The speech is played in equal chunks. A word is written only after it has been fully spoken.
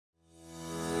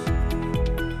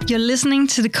You're listening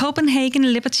to the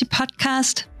Copenhagen Liberty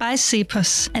Podcast by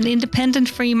Cepos, an independent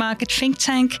free market think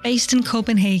tank based in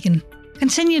Copenhagen.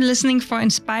 Continue listening for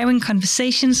inspiring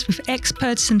conversations with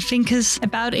experts and thinkers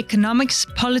about economics,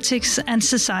 politics, and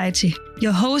society.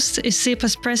 Your host is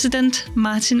Cepos President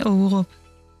Martin Aarup.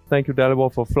 Thank you,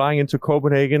 Dalibor, for flying into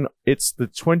Copenhagen. It's the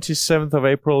 27th of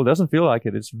April. It doesn't feel like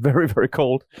it. It's very, very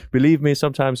cold. Believe me,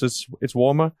 sometimes it's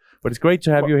warmer, but it's great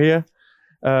to have you here.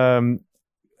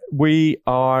 We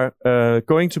are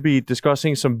going to be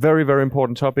discussing some very, very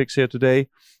important topics here today.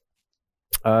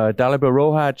 Dalibor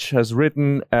Rohac has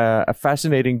written a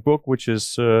fascinating book, which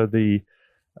is the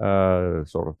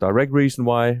sort of direct reason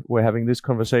why we're having this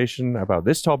conversation about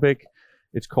this topic.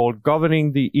 It's called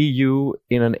Governing the EU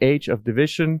in an Age of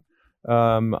Division.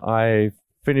 I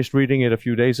finished reading it a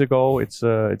few days ago. It's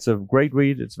a great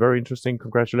read. It's very interesting.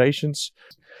 Congratulations.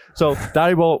 So,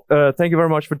 Dalibor, thank you very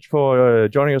much for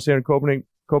joining us here in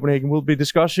Copenhagen. We'll be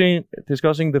discussing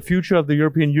the future of the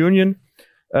European Union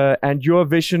and your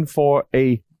vision for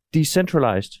a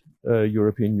decentralized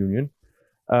European Union.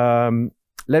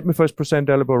 Let me first present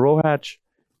Dalibor Rohac.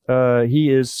 He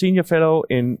is Senior Fellow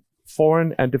in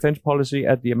Foreign and Defense Policy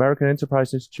at the American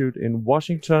Enterprise Institute in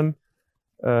Washington,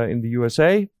 in the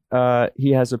USA.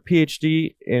 He has a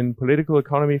PhD in Political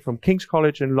Economy from King's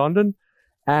College in London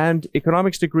and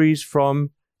economics degrees from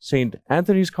St.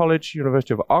 Anthony's College,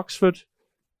 University of Oxford,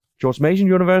 George Mason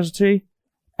University,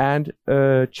 and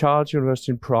Charles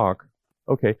University in Prague.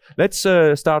 Okay, let's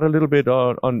start a little bit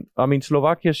on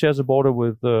Slovakia shares a border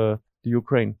with the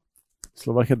Ukraine.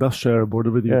 Slovakia does share a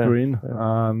border with Ukraine,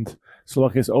 and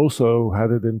Slovakia is also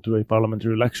headed into a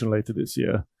parliamentary election later this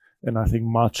year. And I think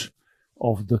much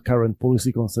of the current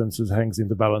policy consensus hangs in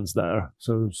the balance there.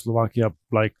 So Slovakia,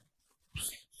 like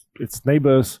its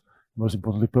neighbors, most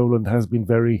importantly Poland, has been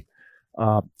very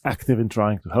active in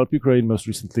trying to help Ukraine. Most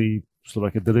recently,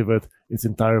 Slovakia delivered its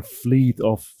entire fleet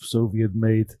of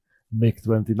Soviet-made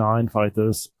MiG-29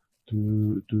 fighters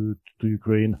to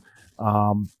Ukraine.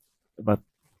 But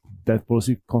that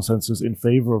policy consensus in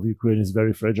favor of Ukraine is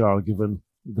very fragile given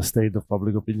the state of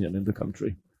public opinion in the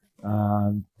country.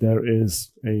 And there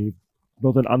is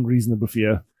not an unreasonable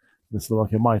fear that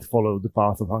Slovakia might follow the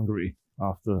path of Hungary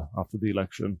after the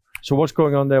election. So what's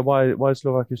going on there? Why is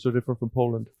Slovakia so different from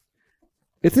Poland?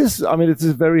 It is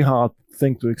a very hard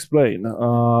thing to explain,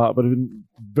 but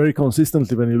very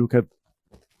consistently when you look at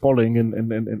polling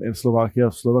in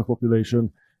Slovakia, Slovak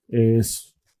population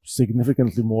is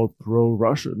significantly more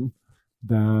pro-Russian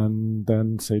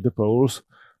than say the Poles.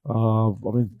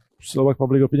 Slovak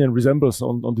public opinion resembles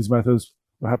on these matters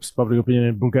perhaps public opinion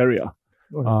in Bulgaria.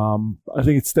 I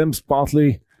think it stems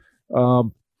partly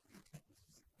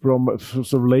from a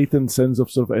sort of latent sense of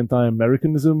sort of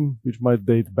anti-Americanism, which might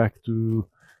date back to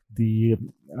the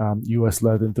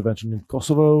US-led intervention in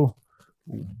Kosovo,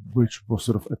 which was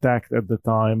sort of attacked at the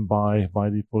time by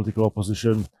the political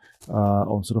opposition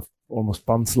on sort of almost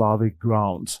pan-Slavic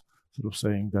grounds, sort of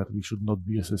saying that we should not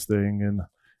be assisting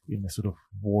in a sort of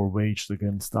war waged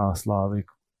against our Slavic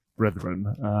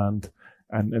brethren.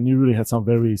 And you really had some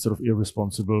very sort of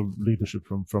irresponsible leadership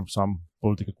from some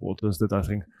political quarters that I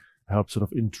think helped sort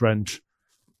of entrench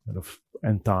kind of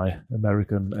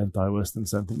anti-American, anti-Western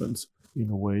sentiments in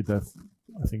a way that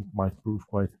I think might prove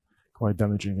quite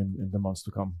damaging in the months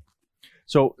to come.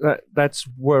 So that's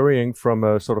worrying from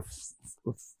a sort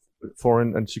of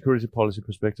foreign and security policy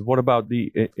perspective. What about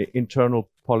the internal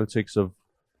politics of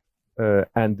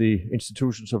and the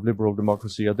institutions of liberal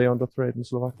democracy? Are they under threat in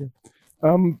Slovakia?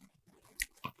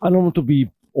 I don't want to be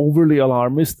overly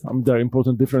alarmist. There are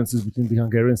important differences between the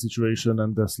Hungarian situation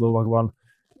and the Slovak one.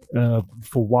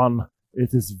 For one,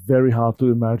 it is very hard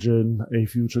to imagine any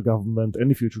future government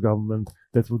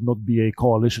that would not be a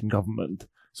coalition government.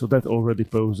 So that already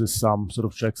poses some sort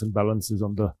of checks and balances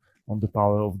on the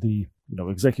power of the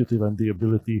executive and the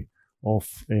ability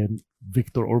of a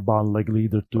Viktor Orban-like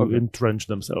leader to entrench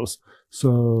themselves.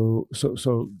 So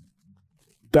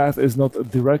that is not a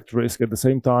direct risk. At the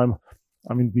same time,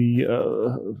 we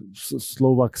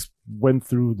Slovaks went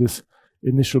through this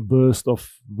initial burst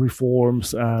of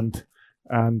reforms and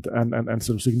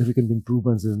sort of significant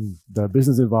improvements in the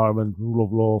business environment, rule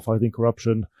of law, fighting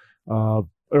corruption,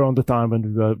 around the time when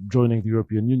we were joining the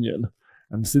European Union.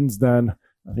 And since then,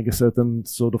 I think a certain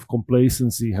sort of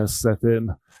complacency has set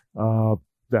in.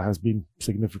 There has been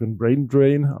significant brain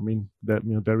drain.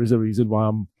 There is a reason why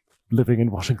I'm living in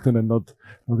Washington and not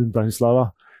in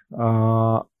Bratislava.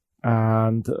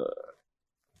 And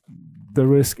the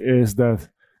risk is that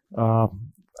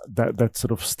that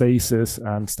sort of stasis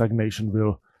and stagnation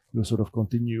will sort of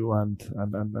continue and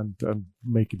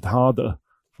make it harder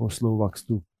for Slovaks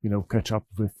to catch up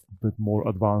with bit more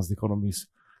advanced economies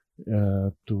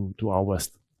to our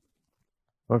west.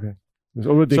 Okay. There's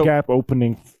already a gap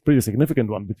opening, pretty significant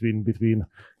one between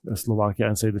Slovakia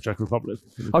and, say, the Czech Republic.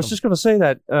 I was just going to say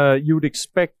that you would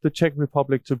expect the Czech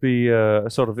Republic to be a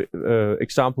sort of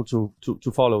example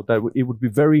to follow. That it would be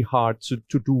very hard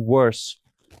to do worse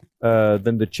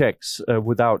than the Czechs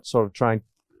without sort of trying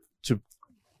to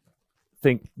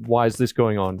think, why is this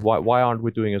going on? Why aren't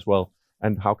we doing as well?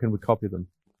 And how can we copy them?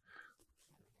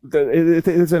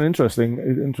 It's an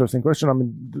interesting question. I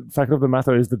mean, the fact of the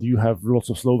matter is that you have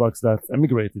lots of Slovaks that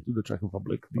emigrated to the Czech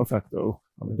Republic de facto.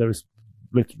 I mean, there is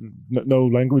no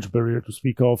language barrier to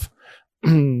speak of.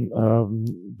 Even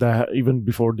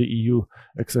before the EU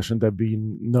accession, there have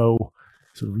been no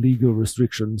sort of legal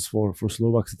restrictions for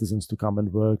Slovak citizens to come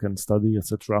and work and study,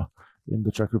 etc., in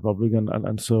the Czech Republic,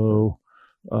 and so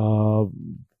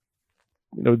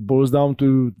it boils down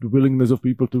to the willingness of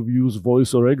people to use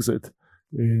voice or exit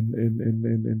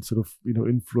in sort of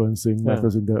influencing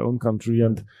matters in their own country,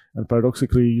 and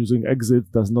paradoxically, using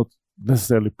exit does not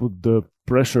necessarily put the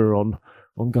pressure on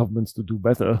governments to do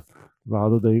better.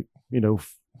 Rather, they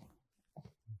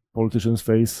politicians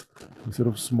face a sort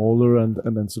of smaller and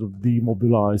then sort of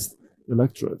demobilized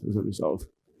electorate as a result,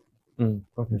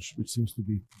 which seems to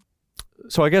be.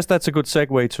 So I guess that's a good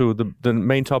segue to the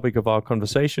main topic of our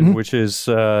conversation, which is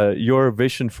your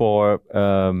vision for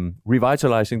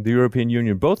revitalizing the European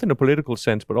Union, both in a political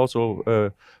sense, but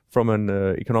also from an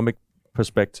economic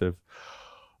perspective.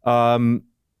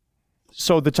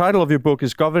 So the title of your book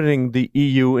is Governing the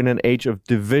EU in an Age of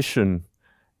Division.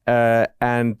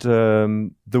 And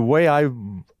the way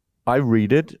I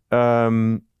read it,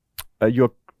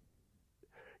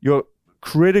 you're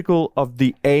critical of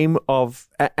the aim of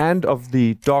and of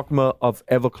the dogma of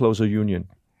ever closer union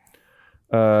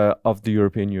of the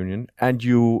European Union, and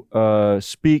you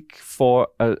speak for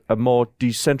a more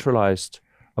decentralized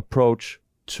approach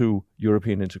to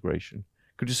European integration.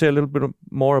 Could you say a little bit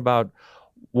more about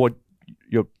what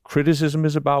your criticism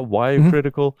is about, why you're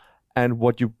critical, and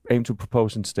what you aim to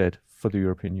propose instead for the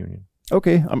European Union?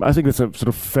 Okay, I think that's a sort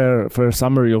of fair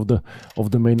summary of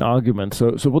the main argument.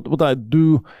 So what I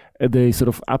do at a sort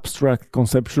of abstract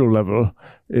conceptual level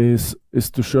is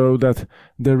to show that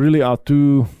there really are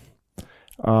two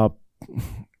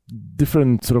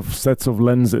different sort of sets of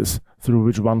lenses through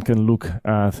which one can look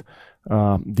at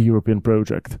the European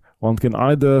project. One can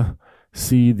either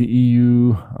see the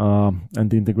EU and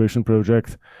the integration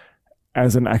project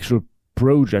as an actual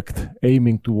project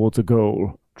aiming towards a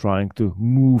goal, trying to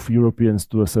move Europeans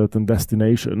to a certain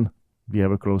destination, the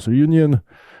ever closer union,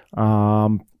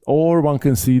 or one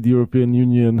can see the European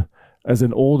Union as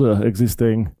an order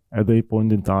existing at a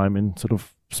point in time in sort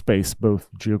of space, both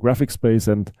geographic space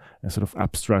and sort of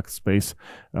abstract space.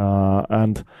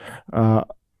 And I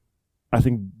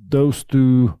think those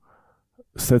two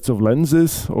sets of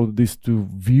lenses, or these two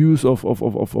views of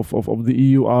the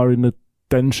EU, are in a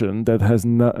tension that has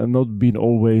not been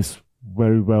always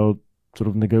very well sort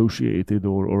of negotiated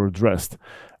or addressed.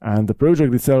 And the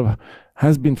project itself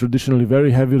has been traditionally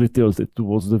very heavily tilted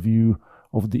towards the view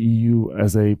of the EU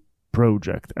as a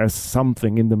project, as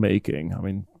something in the making. I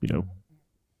mean,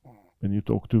 when you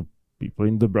talk to people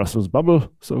in the Brussels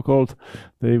bubble, so-called,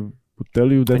 they would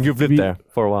tell you that... And you've lived there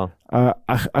for a while. I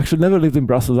actually never lived in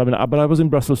Brussels. I mean, but I was in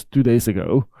Brussels 2 days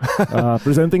ago,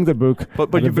 presenting the book.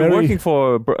 But you've been working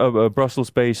for a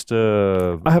Brussels-based...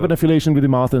 I have an affiliation with the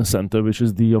Martens Center, which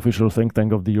is the official think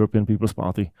tank of the European People's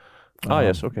Party.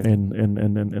 Yes, okay.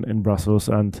 In Brussels,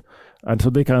 and so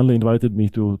they kindly invited me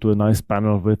to a nice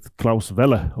panel with Klaus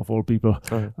Welle, of all people,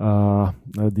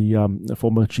 the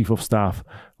former chief of staff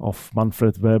of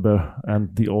Manfred Weber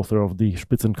and the author of the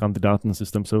Spitzenkandidaten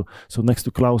system. So next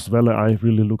to Klaus Welle, I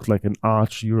really looked like an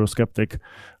arch Eurosceptic.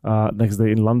 Next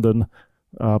day in London,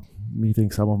 meeting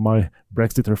some of my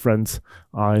Brexiter friends,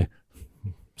 I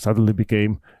suddenly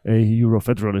became a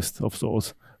Euro-federalist of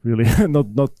sorts. Really,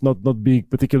 not being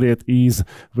particularly at ease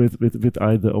with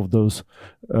either of those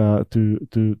two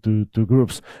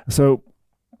groups. So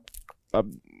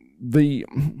the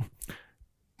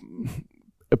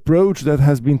approach that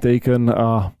has been taken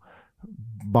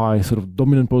by sort of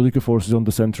dominant political forces on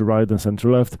the center right and center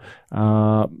left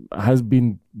has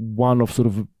been one of sort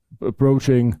of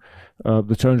approaching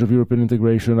the challenge of European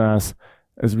integration as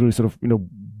really sort of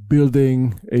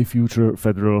building a future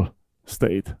federal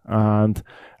state, and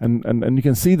you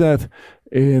can see that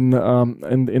in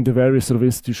the various sort of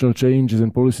institutional changes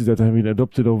and policies that have been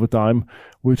adopted over time,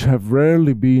 which have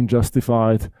rarely been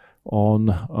justified on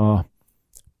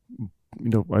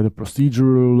either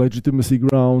procedural legitimacy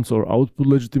grounds or output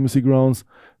legitimacy grounds.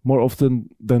 More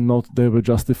often than not, they were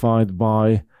justified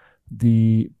by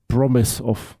the promise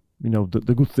of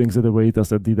the good things that await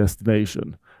us at the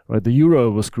destination. Right, the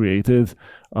euro was created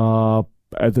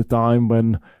at the time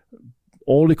when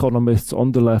all economists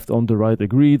on the left, on the right,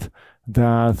 agreed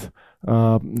that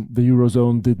the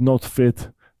eurozone did not fit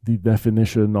the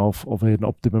definition of an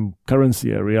optimum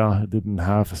currency area. It didn't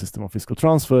have a system of fiscal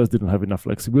transfers, didn't have enough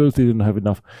flexibility, didn't have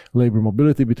enough labor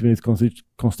mobility between its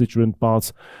constituent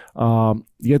parts.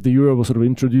 Yet the euro was sort of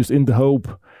introduced in the hope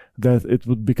that it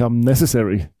would become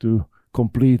necessary to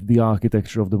complete the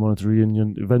architecture of the monetary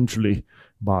union eventually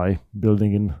by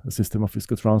building in a system of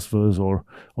fiscal transfers or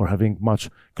having much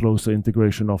closer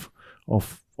integration of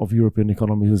European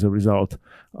economies as a result.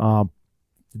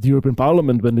 The European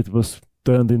Parliament, when it was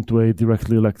turned into a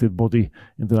directly elected body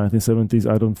in the 1970s,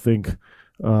 I don't think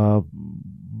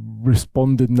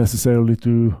responded necessarily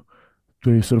to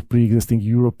a sort of pre-existing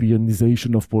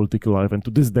Europeanization of political life. And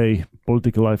to this day,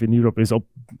 political life in Europe is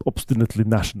obstinately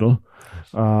national.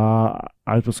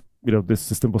 This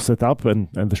system was set up, and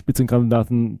the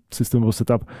Spitzenkandidaten system was set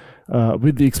up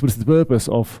with the explicit purpose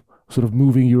of sort of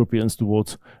moving Europeans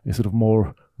towards a sort of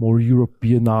more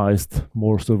Europeanized,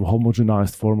 more sort of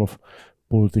homogenized form of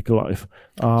political life.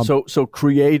 So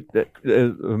create.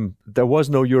 There was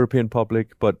no European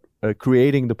public, but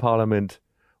creating the parliament,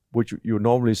 which you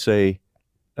normally say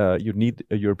you need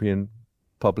a European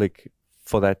public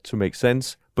for that to make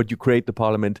sense, but you create the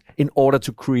parliament in order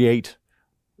to create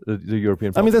the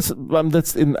European public. I mean,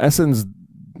 that's in essence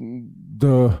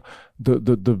the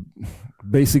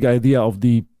basic idea of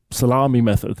the salami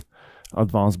method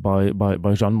advanced by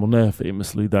Jean Monnet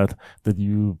famously, that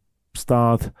you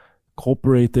start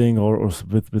cooperating or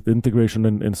with integration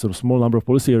in sort of small number of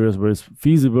policy areas where it's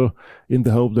feasible, in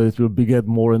the hope that it will beget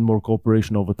more and more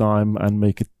cooperation over time and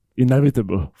make it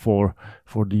inevitable for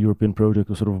the European project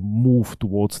to sort of move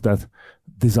towards that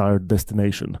desired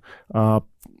destination.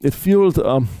 It fueled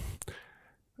a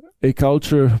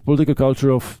political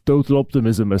culture of total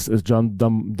optimism, as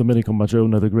Domenico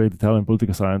Maggione, the great Italian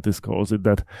political scientist, calls it.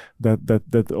 That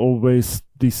always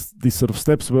these sort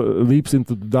of leaps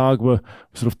into the dark were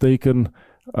sort of taken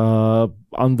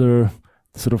under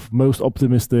sort of most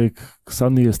optimistic,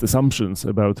 sunniest assumptions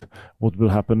about what will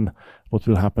happen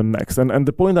next. And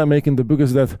the point I make in the book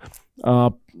is that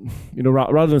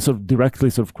rather than sort of directly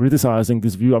sort of criticizing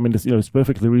this view, I mean, it's a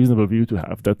perfectly reasonable view to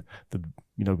have that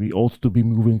we ought to be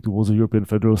moving towards a European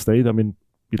federal state. I mean,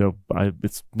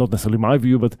 it's not necessarily my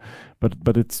view, but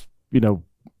it's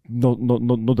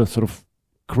not a sort of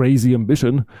crazy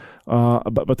ambition,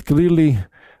 but clearly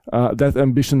that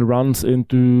ambition runs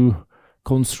into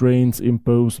constraints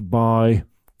imposed by,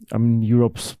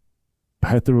 Europe's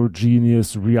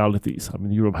heterogeneous realities.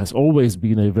 Europe has always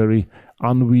been a very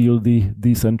unwieldy,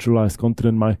 decentralized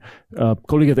continent. My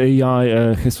colleague at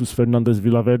AEI, Jesus Fernandez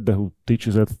Villaverde, who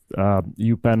teaches at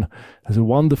UPenn, has a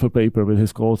wonderful paper with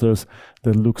his co-authors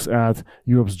that looks at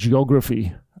Europe's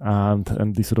geography and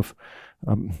the sort of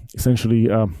essentially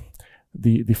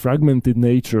the fragmented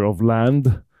nature of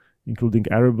land, including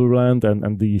arable land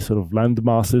and the sort of land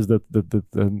masses that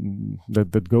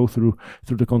go through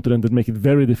the continent, that make it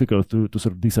very difficult to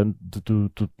sort of to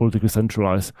politically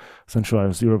centralize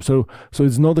Europe. So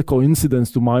it's not a coincidence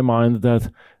to my mind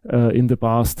that in the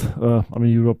past,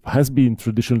 Europe has been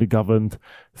traditionally governed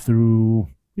through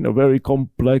very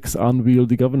complex,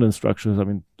 unwieldy governance structures.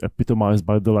 Epitomized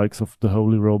by the likes of the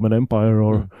Holy Roman Empire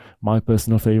or my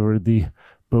personal favorite, the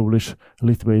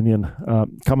Polish-Lithuanian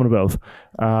Commonwealth.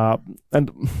 And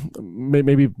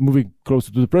maybe moving closer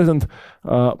to the present,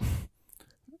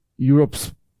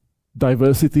 Europe's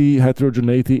diversity,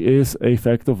 heterogeneity is a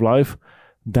fact of life,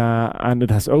 and it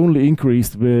has only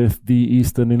increased with the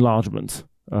Eastern enlargements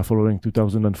following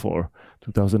 2004,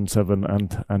 2007, and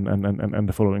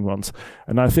the following ones.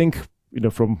 And I think,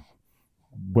 from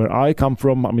where I come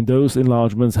from, those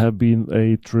enlargements have been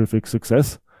a terrific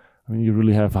success. You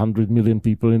really have 100 million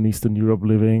people in Eastern Europe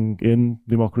living in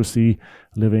democracy,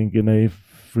 living in a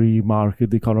free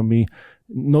market economy,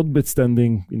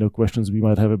 notwithstanding questions we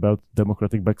might have about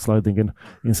democratic backsliding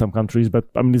in some countries. But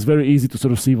it's very easy to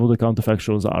sort of see what the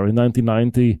counterfactuals are. In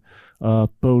 1990,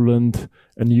 Poland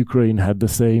and Ukraine had the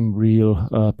same real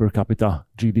per capita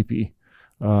GDP.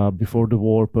 Before the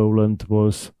war, Poland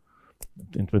was,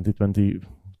 in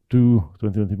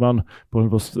 2021,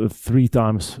 Poland was 3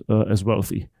 times as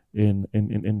wealthy in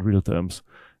real terms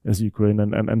as Ukraine,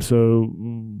 and so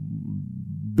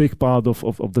big part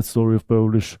of the story of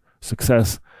Polish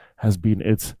success has been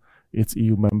its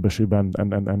EU membership and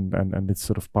its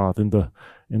sort of part in the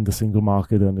single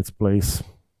market and its place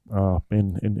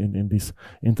in these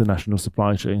international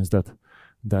supply chains that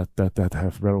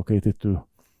have relocated to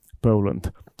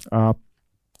Poland.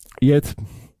 Yet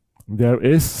there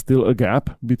is still a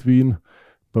gap between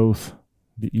both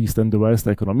the East and the West,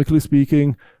 economically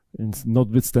speaking, and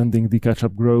notwithstanding the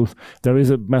catch-up growth. There is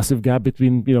a massive gap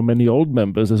between many old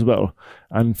members as well.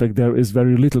 And in fact, there is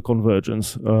very little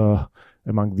convergence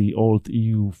among the old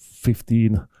EU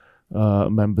 15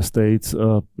 member states.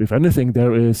 If anything,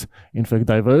 there is in fact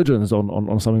divergence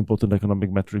on some important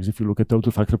economic metrics. If you look at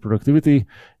total factor productivity,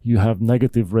 you have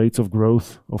negative rates of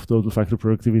growth of total factor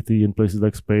productivity in places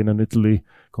like Spain and Italy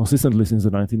consistently since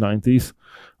the 1990s.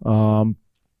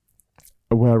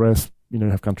 Whereas you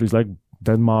have countries like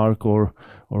Denmark or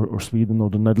Sweden or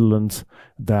the Netherlands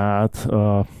that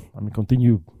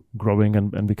continue growing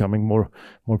and becoming more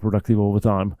productive over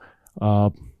time.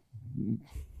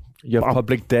 You have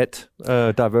public debt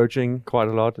diverging quite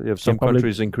a lot. You have some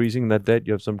countries increasing that debt.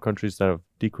 You have some countries that have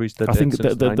decreased that debt since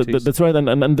the 90s. That's right.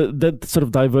 And that sort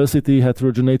of diversity,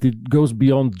 heterogeneity goes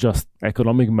beyond just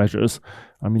economic measures.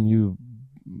 I mean, you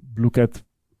look at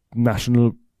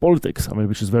national politics,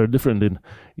 which is very different in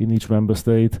each member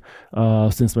state.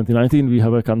 Since 2019, we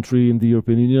have a country in the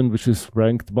European Union which is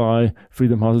ranked by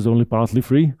Freedom House as only partly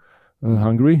free,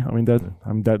 Hungary.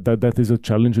 That is a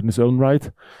challenge in its own right.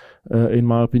 In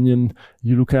my opinion,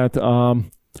 you look at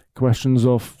questions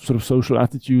of sort of social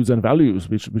attitudes and values,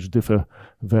 which differ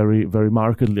very, very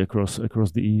markedly across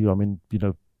the EU. On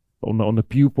a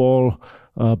Pew poll,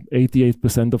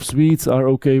 88% of Swedes are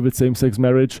okay with same-sex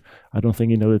marriage. I don't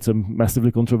think it's a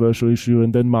massively controversial issue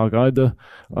in Denmark either.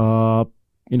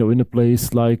 In a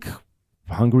place like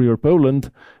Hungary or Poland,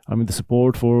 the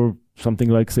support for something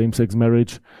like same-sex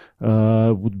marriage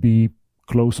would be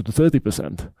closer to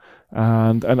 30%.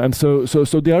 And so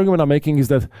the argument I'm making is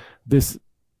that this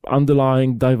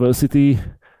underlying diversity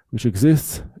which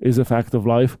exists is a fact of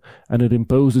life, and it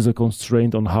imposes a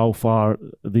constraint on how far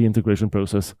the integration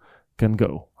process can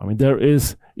go. There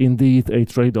is indeed a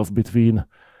trade-off between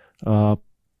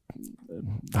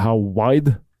how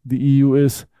wide the EU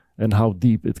is and how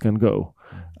deep it can go.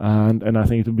 And I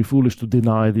think it would be foolish to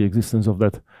deny the existence of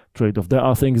that trade-off. There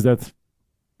are things that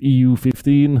EU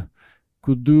 15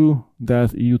 could do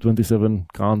that EU 27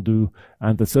 can't do,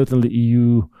 and that certainly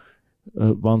EU,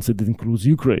 once it includes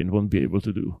Ukraine, won't be able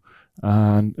to do.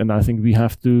 And I think we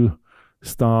have to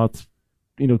start,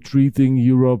 treating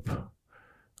Europe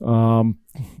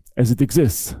as it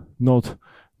exists, not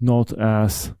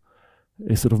as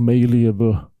a sort of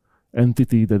malleable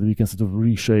entity that we can sort of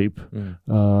reshape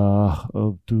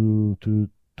to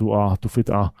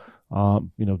fit our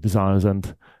desires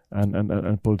and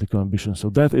political ambitions. So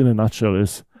that, in a nutshell,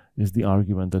 is the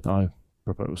argument that I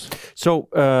propose. So,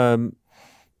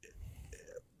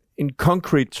 in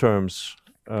concrete terms,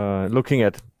 looking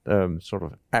at sort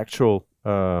of actual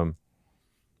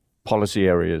policy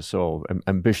areas or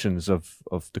ambitions of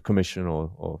the Commission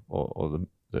or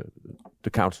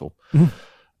the Council,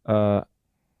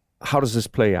 how does this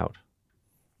play out?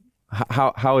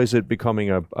 How is it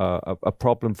becoming a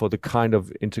problem for the kind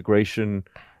of integration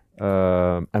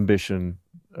ambition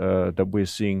that we're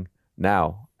seeing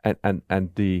now,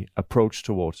 and the approach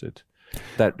towards it,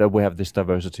 that we have this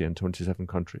diversity in 27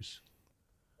 countries?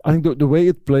 I think the way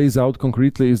it plays out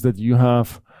concretely is that you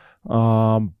have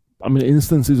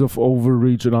instances of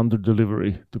overreach and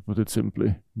under-delivery, to put it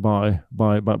simply, by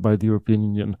the European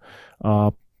Union.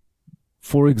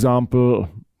 For example,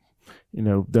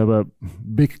 there were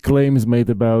big claims made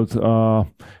about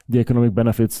the economic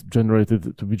benefits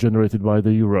to be generated by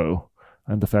the euro,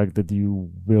 and the fact that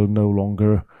you will no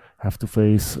longer have to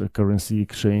face currency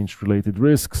exchange related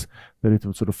risks, that it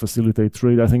would sort of facilitate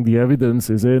trade. I think the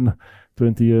evidence is in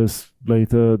 20 years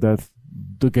later that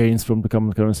the gains from the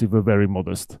common currency were very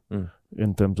modest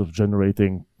in terms of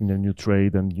generating new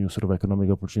trade and new sort of economic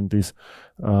opportunities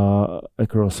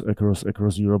across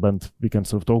Europe. And we can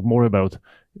sort of talk more about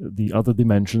the other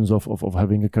dimensions of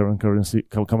having a common currency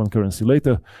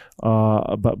later.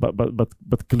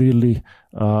 But clearly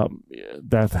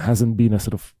that hasn't been a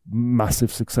sort of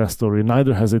massive success story.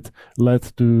 Neither has it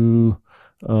led to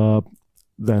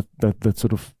that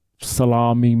sort of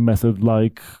salami method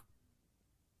like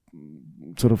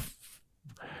sort of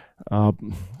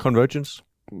convergence,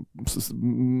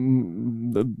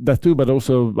 that too, but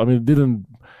also it didn't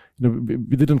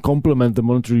we didn't complement the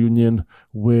monetary union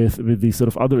with these sort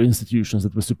of other institutions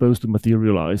that were supposed to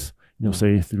materialize,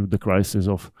 say through the crisis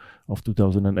of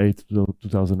 2008 to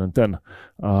 2010.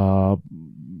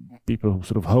 People who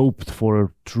sort of hoped for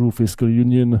a true fiscal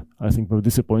union, I think, were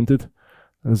disappointed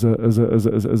as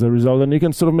a result. And you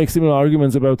can sort of make similar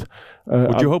arguments about.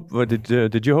 Did you hope for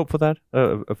that,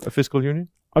 a fiscal union?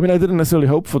 I didn't necessarily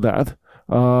hope for that.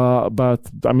 But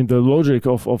I mean, the logic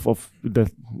of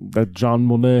that Jean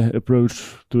Monnet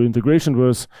approach to integration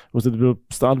was that it will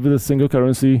start with a single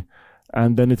currency,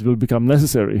 and then it will become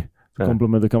necessary to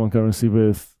complement the common currency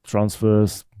with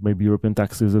transfers, maybe European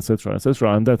taxes, etc.,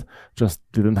 etc. And that just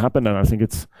didn't happen. And I think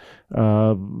it's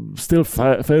still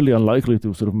fairly unlikely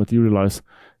to sort of materialize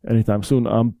anytime soon.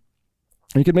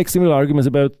 You can make similar arguments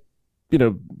about,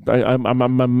 I'm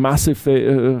a massive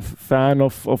fan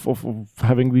of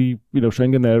having the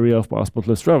Schengen area of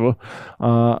passportless travel,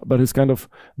 but it's kind of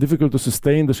difficult to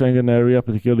sustain the Schengen area,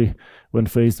 particularly when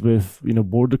faced with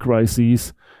border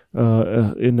crises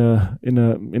in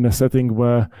a setting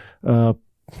where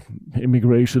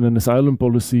immigration and asylum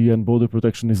policy and border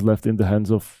protection is left in the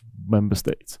hands of member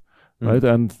states, right?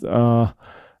 And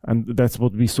that's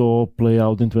what we saw play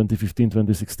out in 2015,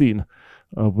 2016.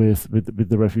 With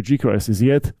the refugee crisis.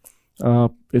 Yet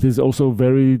it is also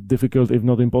very difficult, if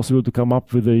not impossible, to come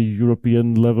up with a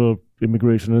European level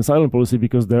immigration and asylum policy,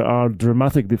 because there are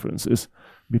dramatic differences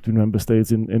between member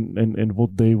states in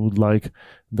what they would like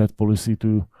that policy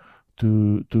to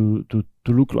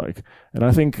look like. And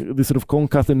I think this sort of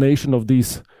concatenation of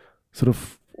these sort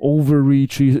of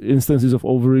instances of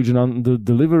overreach and under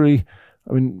delivery,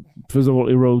 I mean, first of all,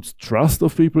 erodes trust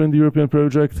of people in the European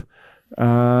project.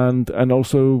 And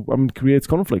also, I mean, creates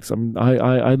conflicts. I mean,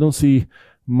 I don't see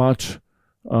much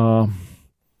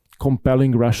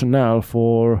compelling rationale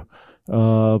for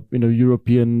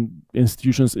European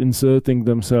institutions inserting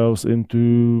themselves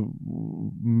into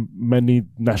many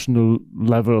national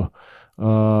level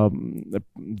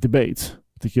debates,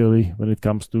 particularly when it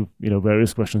comes to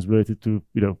various questions related to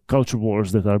culture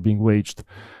wars that are being waged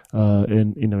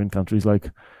in countries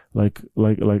like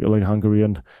Hungary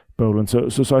and Poland. So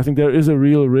I think there is a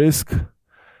real risk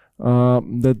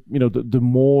that the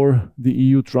more the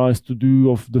EU tries to do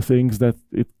of the things that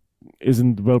it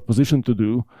isn't well positioned to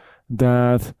do,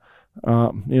 that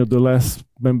the less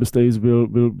member states will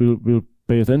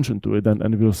pay attention to it,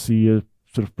 and we'll see a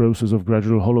sort of process of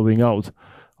gradual hollowing out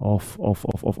of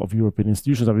European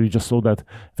institutions. I mean, we just saw that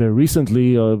very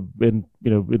recently in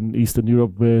Eastern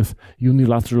Europe with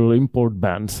unilateral import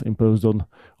bans imposed on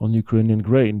Ukrainian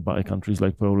grain by countries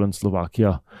like Poland,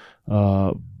 Slovakia,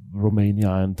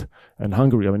 Romania, and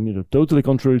Hungary. I mean, totally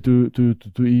contrary to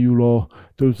EU law,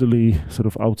 totally sort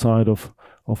of outside of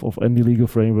any legal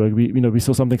framework. We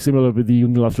saw something similar with the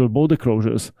unilateral border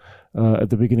closures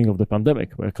at the beginning of the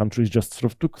pandemic, where countries just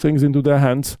sort of took things into their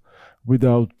hands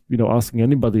without asking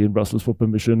anybody in Brussels for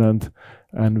permission,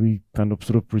 and we kind of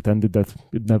sort of pretended that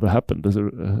it never happened as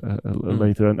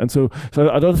later. And so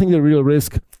I don't think the real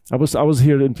risk. I was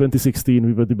here in 2016.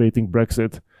 We were debating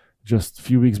Brexit just a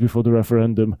few weeks before the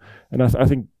referendum, and I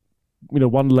think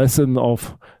one lesson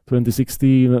of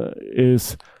 2016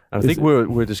 is. I think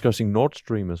we're discussing Nord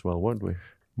Stream as well, weren't we?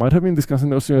 Might have been discussing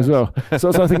those things as well. So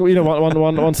I think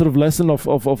one sort of lesson of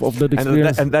that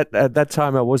experience. And that at that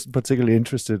time I wasn't particularly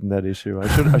interested in that issue.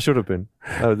 I should have been.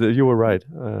 You were right.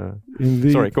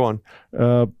 Sorry, go on.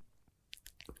 I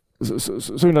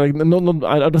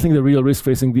don't think the real risk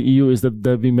facing the EU is that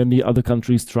there'll be many other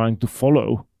countries trying to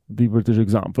follow the British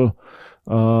example,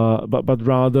 but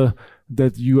rather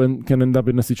that you can end up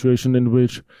in a situation in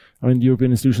which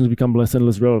European institutions become less and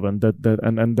less relevant.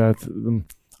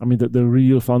 The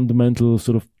real fundamental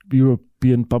sort of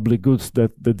European public goods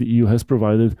that the EU has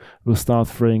provided will start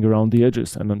fraying around the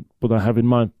edges. And then what I have in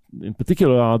mind, in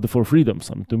particular, are the four freedoms.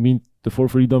 To me, the four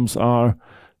freedoms are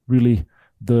really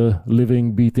the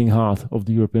living, beating heart of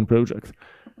the European project.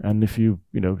 And if you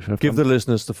have give the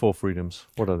listeners the four freedoms,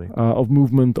 what are they? Of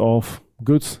movement of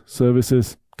goods,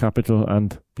 services, capital,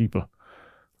 and people.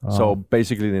 So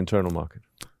basically, the internal market.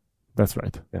 That's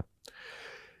right. Yeah.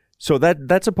 So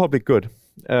that's a public good.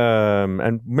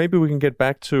 And maybe we can get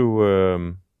back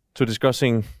to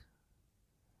discussing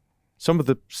some of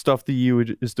the stuff the EU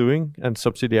is doing and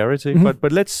subsidiarity. Mm-hmm.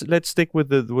 But let's stick with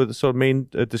the sort of main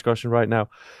discussion right now.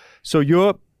 So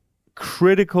you're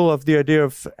critical of the idea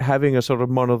of having a sort of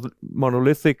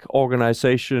monolithic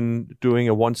organization doing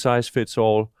a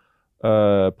one-size-fits-all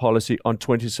policy on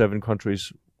 27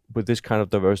 countries with this kind of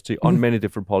diversity on many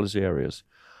different policy areas.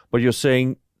 But you're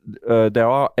saying there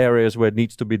are areas where it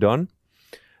needs to be done.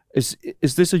 Is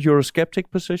this a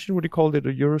Eurosceptic position? Would you call it a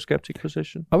Eurosceptic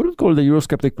position? I wouldn't call it a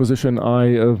Eurosceptic position.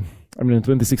 In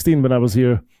 2016 when I was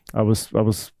here, I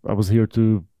was here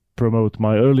to promote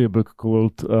my earlier book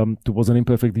called "Towards an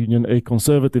Imperfect Union: A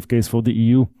Conservative Case for the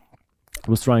EU,"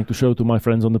 was trying to show to my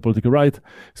friends on the political right,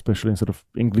 especially in sort of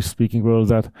English-speaking world,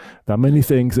 that there are many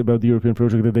things about the European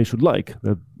project that they should like.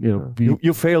 That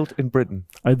you failed in Britain.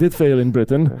 I did fail in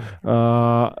Britain,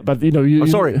 but I'm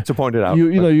sorry to point it out.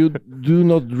 You do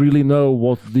not really know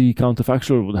what the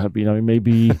counterfactual would have been. I mean,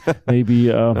 maybe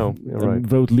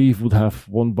Vote Leave would have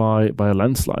won by a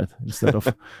landslide instead of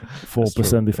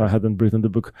 4% if I hadn't written the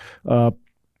book.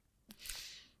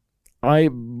 My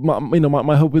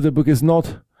hope with the book is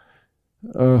not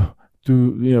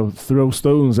to throw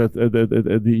stones at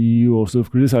the EU or sort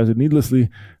of criticize it needlessly.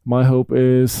 My hope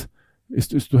is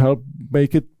to help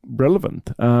make it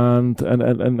relevant and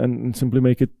simply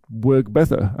make it work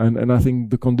better. And I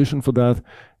think the condition for that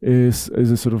is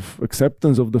a sort of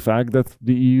acceptance of the fact that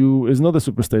the EU is not a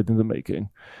superstate in the making,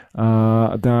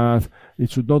 that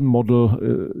it should not model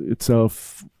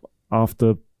itself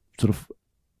after sort of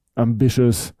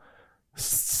ambitious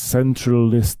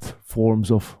centralist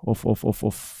forms of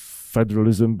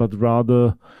federalism, but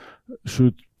rather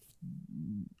should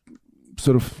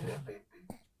sort of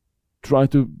try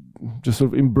to just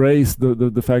sort of embrace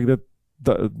the fact that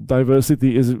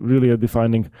diversity is really a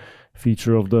defining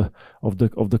feature of the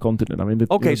continent. I mean,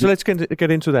 so let's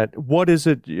get into that. What is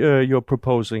it you're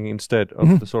proposing instead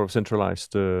of the sort of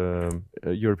centralized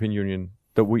European Union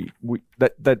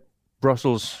that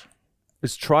Brussels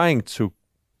is trying to?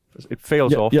 It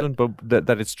fails often, but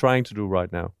that it's trying to do right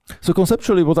now. So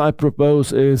conceptually, what I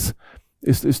propose is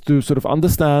to sort of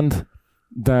understand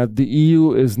that the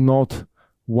EU is not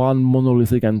one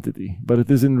monolithic entity, but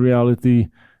it is in reality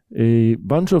a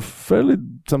bunch of fairly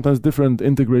sometimes different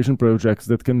integration projects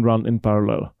that can run in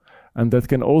parallel, and that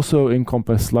can also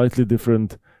encompass slightly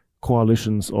different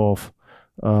coalitions of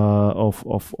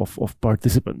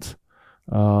participants.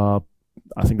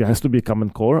 I think there has to be a common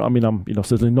core. I mean, I'm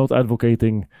certainly not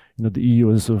advocating the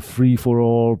EU as a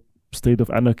free-for-all state of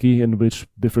anarchy in which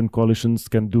different coalitions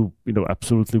can do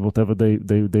absolutely whatever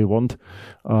they want.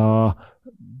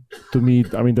 To me,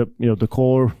 I mean, the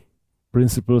core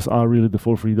principles are really the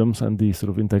four freedoms and the sort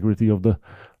of integrity of that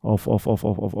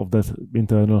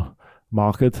internal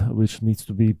market, which needs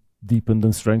to be deepened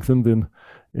and strengthened in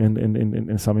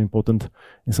some important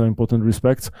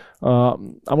respects.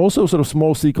 I'm also sort of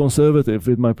small c conservative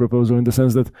with my proposal in the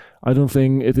sense that I don't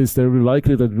think it is terribly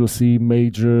likely that we'll see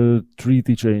major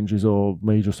treaty changes or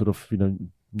major sort of a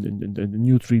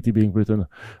new treaty being written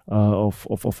of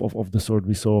the sort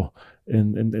we saw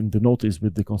in the Northeast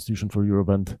with the Constitution for Europe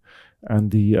and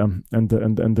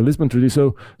the Lisbon Treaty.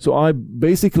 So I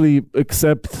basically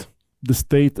accept the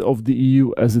state of the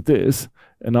EU as it is,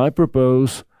 and I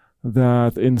propose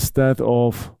that instead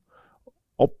of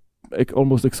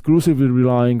almost exclusively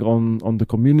relying on the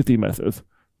community method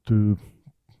to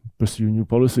pursue new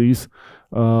policies,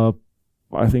 I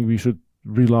think we should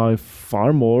rely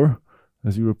far more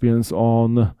as Europeans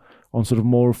on sort of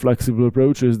more flexible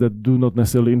approaches that do not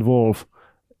necessarily involve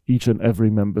each and every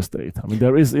member state. I mean,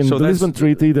 there is in the Lisbon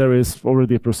Treaty, there is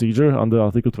already a procedure under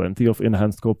Article 20 of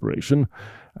enhanced cooperation,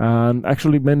 and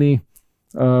actually many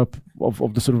of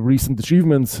the sort of recent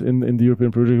achievements in the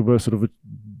European project were sort of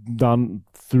done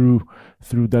through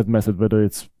that method, whether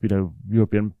it's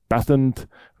European patent,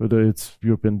 whether it's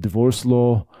European divorce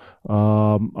law.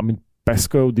 I mean,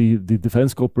 PESCO, the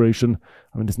defense cooperation,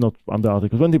 I mean, it's not under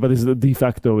Article 20, but it's a de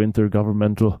facto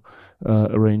intergovernmental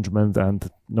arrangement, and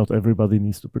not everybody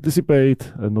needs to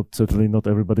participate, and certainly not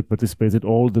everybody participates in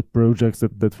all the projects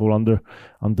that fall under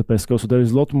PESCO. So there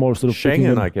is a lot more sort of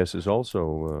Schengen, I guess, is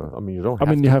also. I mean, you don't.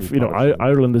 Have you have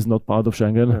Ireland is not part of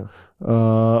Schengen,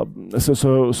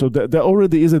 so there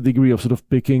already is a degree of sort of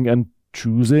picking and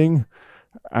choosing,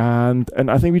 and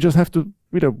I think we just have to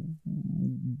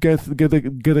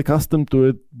get accustomed to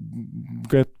it,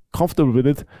 get comfortable with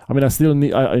it. I mean,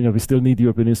 we still need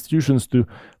European institutions to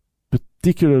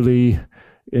particularly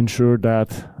ensure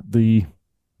that the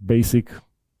basic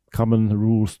common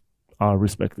rules are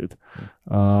respected.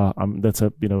 That's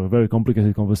a very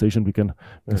complicated conversation we can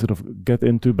sort of get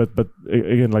into. But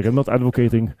again, like, I'm not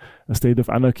advocating a state of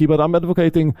anarchy, but I'm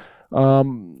advocating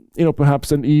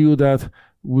perhaps an EU that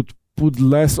would put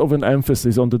less of an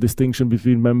emphasis on the distinction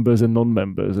between members and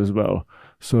non-members as well.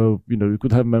 So you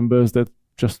could have members that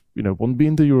just won't be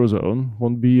in the Eurozone,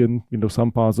 won't be in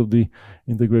some parts of the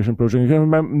integration project. You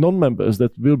can have non-members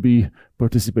that will be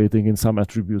participating in some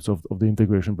attributes of the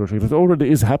integration project. That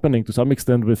already is happening to some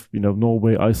extent with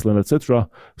Norway, Iceland, etc.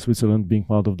 Switzerland being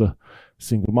part of the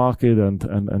single market and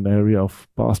an area of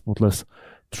passportless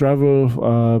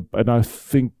travel. And I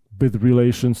think with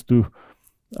relations to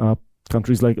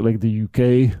countries like the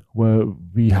UK, where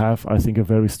we have, I think, a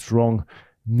very strong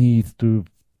need to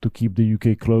keep the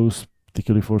UK close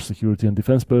particularly for security and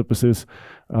defense purposes.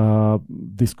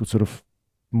 This could sort of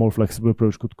more flexible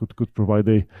approach could provide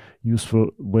a useful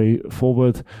way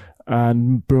forward.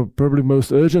 And probably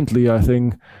most urgently, I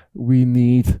think we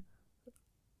need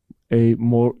a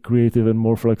more creative and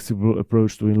more flexible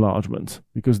approach to enlargement,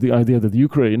 because the idea that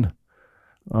Ukraine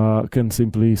can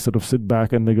simply sort of sit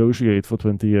back and negotiate for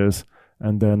 20 years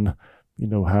and then,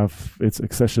 have its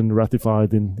accession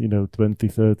ratified in,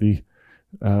 2030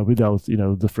 without,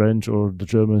 the French or the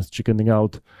Germans chickening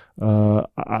out,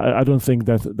 I don't think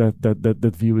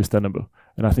that view is tenable.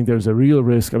 And I think there's a real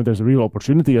risk. I mean, there's a real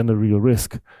opportunity and a real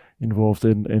risk involved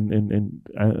in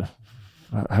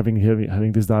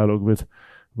having this dialogue with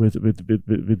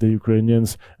the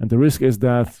Ukrainians. And the risk is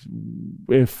that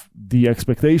if the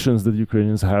expectations that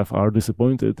Ukrainians have are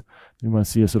disappointed, we might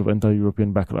see a sort of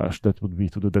anti-European backlash that would be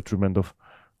to the detriment of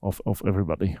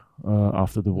everybody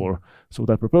after the war. So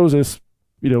what I propose is,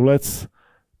 let's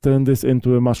turn this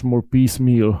into a much more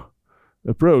piecemeal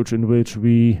approach in which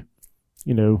we,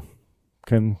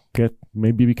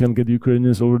 maybe we can get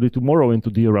Ukrainians already tomorrow into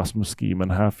the Erasmus scheme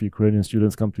and have Ukrainian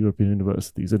students come to European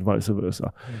universities and vice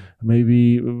versa.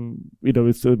 Maybe,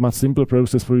 it's a much simpler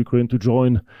process for Ukraine to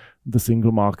join the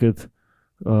single market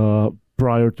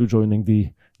prior to joining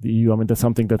the EU. I mean, that's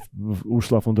something that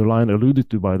Ursula von der Leyen alluded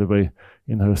to, by the way,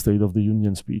 in her State of the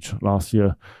Union speech last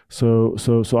year. So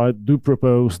I do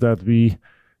propose that we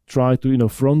try to,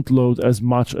 front load as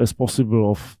much as possible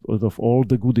of all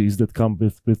the goodies that come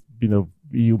with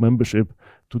EU membership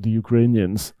to the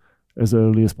Ukrainians as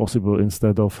early as possible,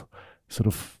 instead of sort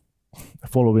of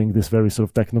following this very sort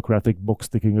of technocratic box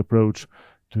ticking approach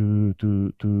to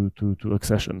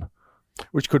accession.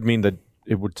 Which could mean that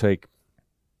it would take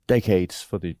decades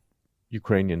for the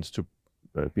Ukrainians to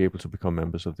be able to become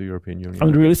members of the European Union. I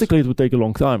mean, realistically, it would take a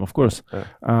long time, of course. Yeah.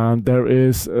 And there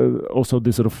is also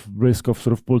this sort of risk of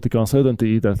sort of political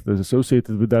uncertainty that is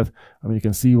associated with that. I mean, you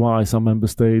can see why some member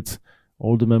states,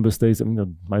 all the member states,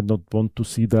 might not want to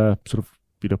see the sort of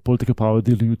political power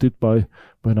diluted by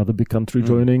another big country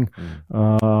joining.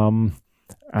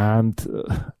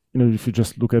 If you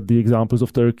just look at the examples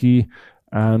of Turkey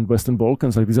and Western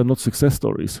Balkans, like, these are not success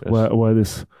stories. Yes. where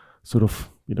this sort of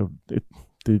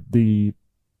the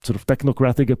sort of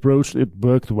technocratic approach, it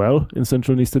worked well in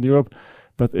Central and Eastern Europe,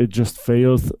 but it just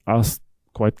failed us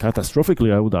quite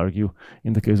catastrophically, I would argue,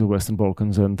 in the case of Western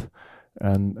Balkans and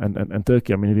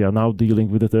Turkey. I mean, we are now dealing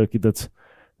with a Turkey that's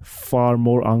far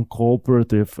more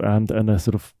uncooperative and a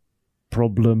sort of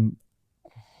problematic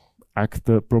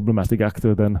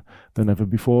actor than ever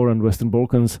before. And Western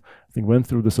Balkans, I think, went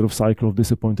through the sort of cycle of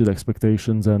disappointed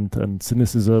expectations and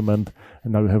cynicism, and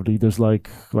now we have leaders like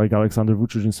Alexander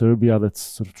Vučić in Serbia that's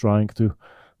sort of trying to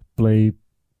play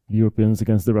Europeans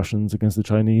against the Russians, against the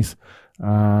Chinese,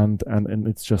 and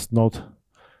it's just not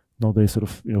a sort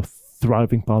of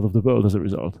thriving part of the world as a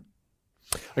result.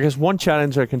 I guess one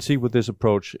challenge I can see with this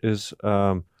approach is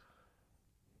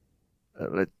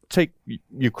take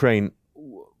Ukraine.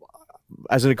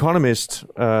 As an economist,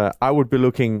 I would be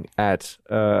looking at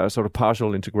sort of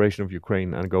partial integration of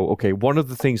Ukraine and go, okay, one of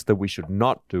the things that we should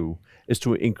not do is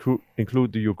to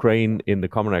include the Ukraine in the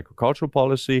common agricultural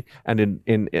policy and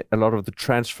in a lot of the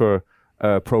transfer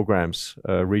programs,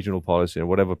 regional policy and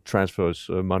whatever transfers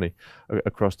money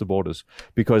across the borders,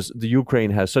 because the Ukraine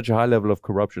has such a high level of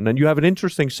corruption. And you have an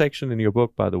interesting section in your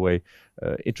book, by the way,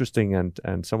 interesting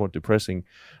and somewhat depressing,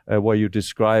 where you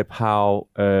describe how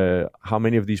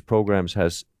many of these programs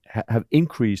have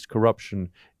increased corruption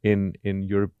in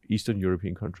Europe, Eastern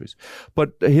European countries.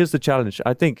 But here's the challenge.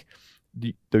 I think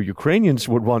the Ukrainians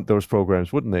would want those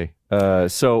programs, wouldn't they?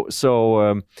 So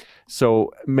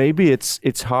maybe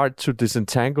it's hard to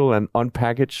disentangle and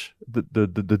unpackage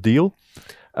the deal,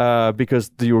 because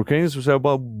the Ukrainians will say,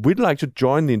 well, we'd like to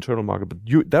join the internal market, but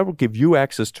that will give you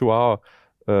access to our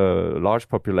large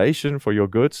population for your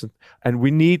goods, and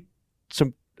we need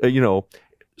some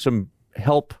some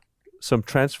help, some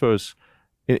transfers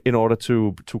in order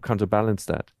to counterbalance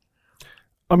that.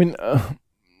 I mean,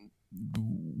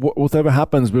 whatever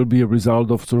happens will be a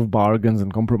result of sort of bargains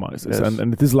and compromises. Yes.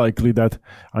 And it is likely that,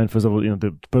 I mean, first of all,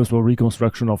 the post-war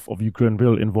reconstruction of Ukraine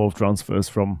will involve transfers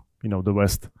from, the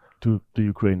West to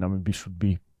Ukraine. I mean, we should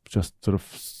be just sort of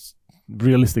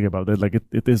realistic about it. Like,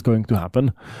 it is going to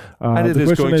happen. And it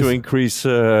is going to increase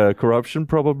corruption,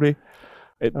 probably.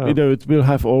 It will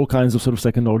have all kinds of sort of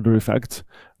second-order effects.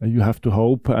 You have to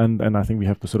hope, and I think we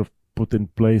have to sort of put in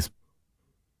place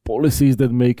policies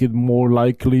that make it more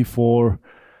likely for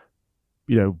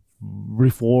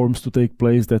reforms to take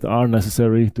place that are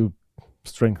necessary to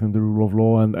strengthen the rule of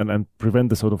law and prevent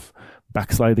the sort of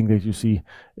backsliding that you see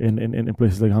in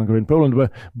places like Hungary and Poland.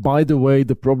 But by the way,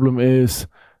 the problem is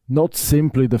not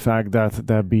simply the fact that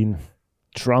there have been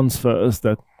transfers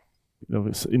that,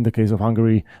 in the case of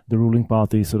Hungary, the ruling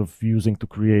party is sort of using to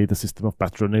create a system of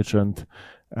patronage and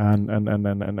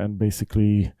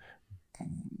basically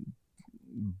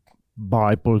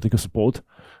buy political support.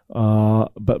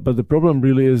 But the problem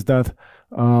really is that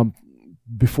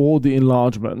before the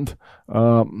enlargement,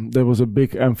 there was a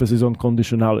big emphasis on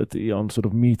conditionality, on sort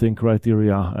of meeting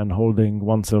criteria and holding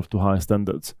oneself to high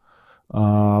standards.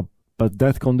 But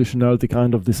that conditionality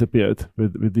kind of disappeared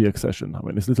with the accession. I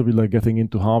mean, it's a little bit like getting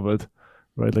into Harvard,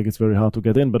 right? Like, it's very hard to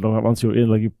get in, but once you're in,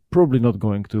 like, you're probably not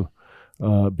going to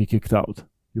be kicked out.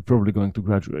 You're probably going to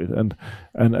graduate. And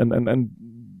I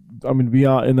mean, we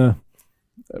are in the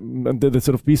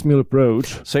sort of piecemeal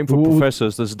approach. Same for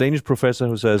professors. There's a Danish professor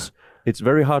who says it's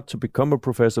very hard to become a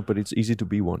professor, but it's easy to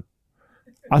be one.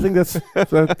 I think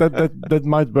that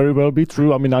might very well be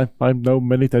true. I mean, I know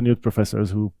many tenured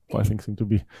professors who I think seem to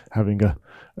be having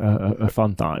a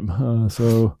fun time.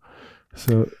 So that's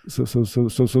fair.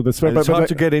 And it's hard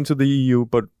to get into the EU,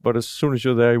 but as soon as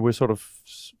you're there, we're sort of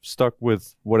stuck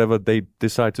with whatever they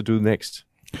decide to do next.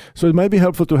 So it might be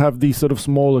helpful to have these sort of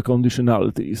smaller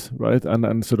conditionalities, right?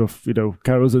 And sort of,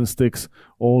 carrots and sticks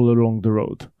all along the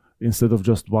road instead of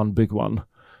just one big one.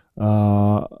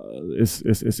 Is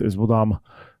what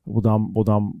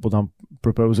I'm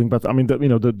proposing. But I mean,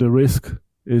 the risk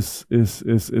is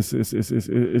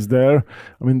there.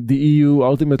 I mean, the EU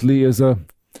ultimately is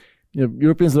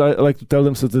Europeans like to tell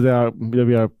themselves that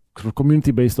we are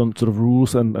community based on sort of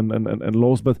rules and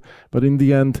laws, but in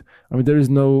the end, I mean, there is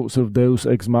no sort of deus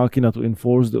ex machina to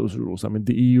enforce those rules. I mean,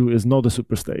 the EU is not a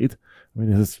super state. I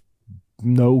mean, it has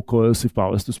no coercive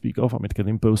powers to speak of. I mean, it can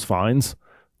impose fines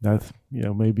that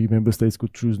maybe member states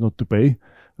could choose not to pay.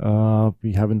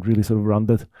 We haven't really sort of run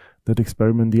that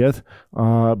experiment yet.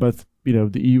 But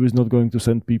the EU is not going to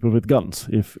send people with guns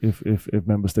if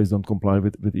member states don't comply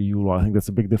with EU law. I think that's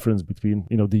a big difference between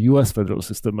the US federal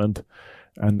system and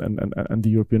the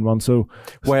European one. So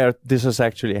where this has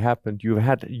actually happened, you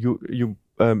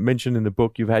mentioned in the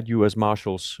book you've had US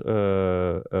marshals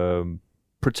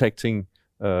protecting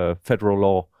federal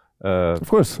law. Of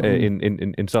course,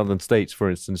 in southern states, for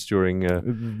instance, during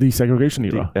the segregation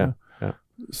era. Yeah.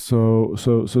 So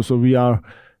we are,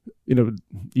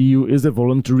 EU is a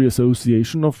voluntary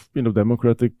association of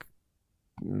democratic,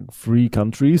 free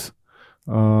countries.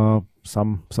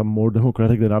 Some more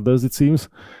democratic than others, it seems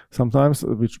sometimes,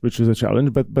 which is a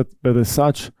challenge. But as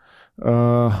such,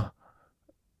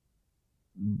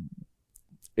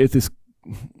 it is.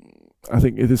 I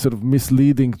think it is sort of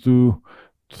misleading to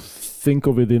think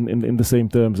of it in the same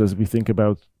terms as we think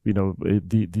about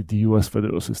the US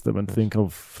federal system, and thinking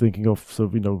of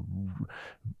sort of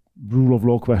rule of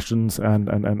law questions and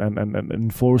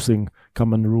enforcing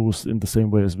common rules in the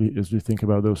same way as we think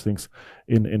about those things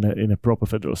in a proper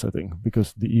federal setting,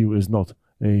 because the EU is not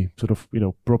a sort of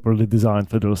properly designed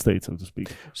federal state, so to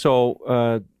speak.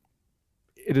 So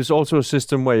it is also a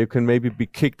system where you can maybe be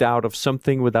kicked out of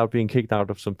something without being kicked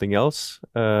out of something else.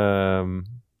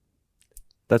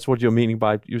 That's what you're meaning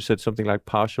by, you said something like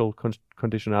partial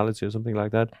conditionality or something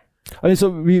like that? I mean, so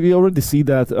we already see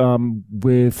that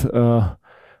with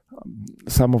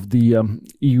some of the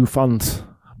EU funds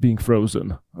being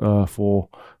frozen for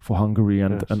Hungary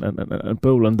and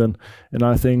Poland, and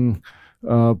I think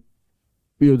that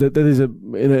is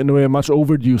in a way a much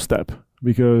overdue step,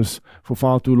 because for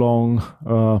far too long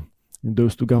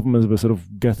those two governments were sort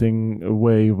of getting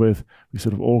away with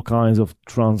sort of all kinds of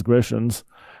transgressions.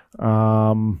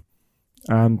 And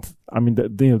I mean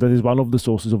that is one of the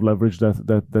sources of leverage that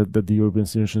the European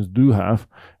institutions do have,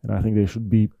 and I think they should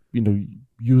be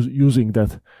using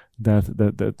that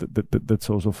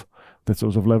source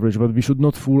of leverage. But we should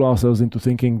not fool ourselves into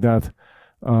thinking that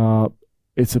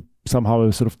it's somehow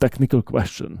a sort of technical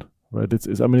question, right?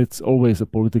 It's always a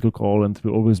political call, and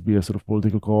will always be a sort of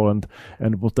political call, and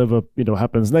whatever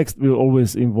happens next will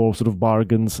always involve sort of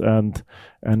bargains and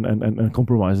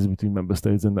compromises between member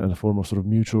states, and a form of sort of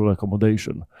mutual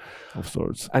accommodation of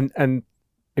sorts. And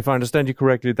if I understand you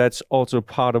correctly, that's also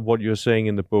part of what you're saying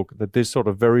in the book, that this sort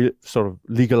of very sort of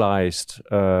legalized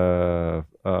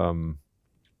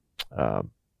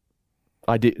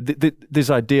idea, this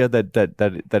idea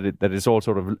that is all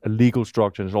sort of a legal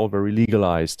structure, it's all very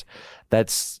legalized.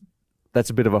 That's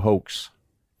a bit of a hoax.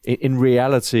 In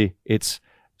reality, it's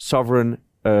sovereign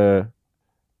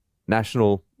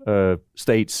national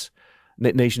states,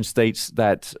 nation states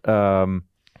that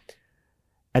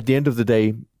at the end of the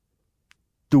day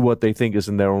do what they think is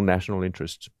in their own national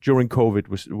interest. During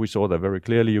COVID, we saw that very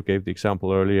clearly. You gave the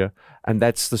example earlier, and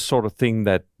that's the sort of thing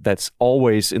that's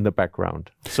always in the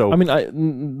background. So I mean, I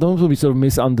don't want to be sort of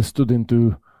misunderstood and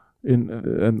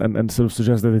sort of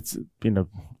suggest that it's, you know,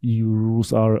 EU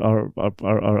rules are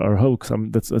hoax. I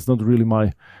mean, that's not really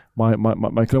my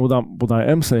claim. What I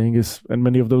am saying is, and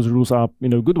many of those rules are, you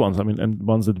know, good ones. I mean, and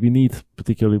ones that we need,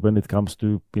 particularly when it comes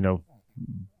to, you know,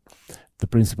 the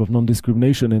principle of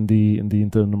non-discrimination in the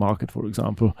internal market, for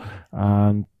example,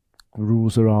 and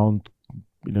rules around,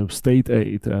 you know, state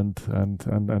aid and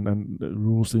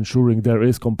rules ensuring there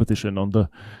is competition on the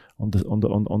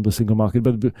single market.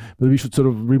 But we should sort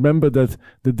of remember that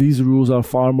these rules are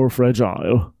far more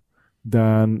fragile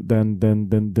than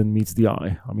meets the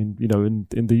eye. I mean, you know,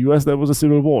 in the US there was a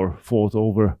civil war fought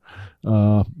over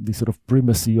the sort of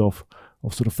primacy of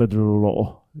sort of federal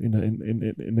law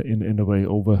in a way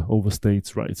over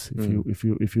states' rights, if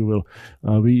you will.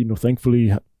 We, you know,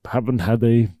 thankfully haven't had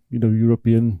a, you know,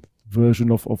 European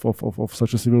version of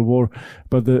such a civil war,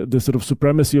 but the sort of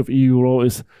supremacy of EU law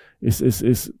is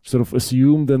sort of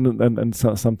assumed and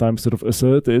sometimes sort of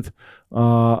asserted,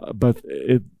 but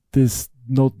it is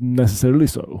not necessarily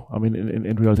so. I mean,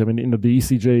 in reality, I mean, you know, the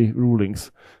ECJ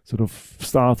rulings sort of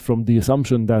start from the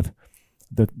assumption that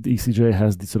the ECJ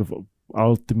has the sort of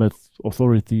ultimate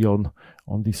authority on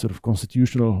these sort of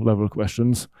constitutional level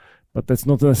questions, but that's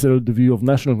not necessarily the view of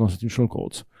national constitutional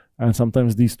courts. And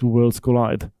sometimes these two worlds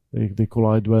collide. They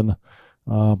collide when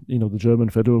you know, the German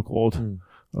federal court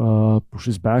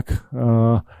pushes back,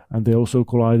 and they also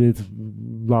collided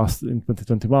last in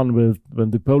 2021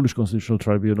 when the Polish Constitutional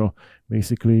Tribunal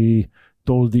basically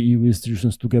told the EU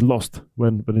institutions to get lost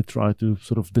when it tried to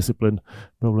sort of discipline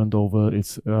Poland over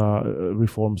its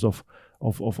reforms of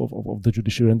the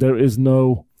judiciary. And there is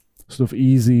no sort of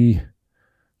easy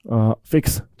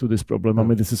fix to this problem. I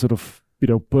mean, this is sort of, you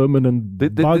know, permanent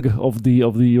bug of the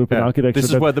European architecture.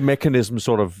 This is where the mechanism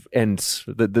sort of ends.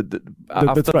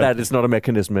 After that, it's not a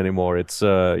mechanism anymore. It's you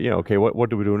know, okay, what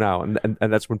do we do now? And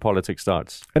that's when politics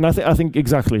starts. And I think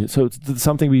exactly. So it's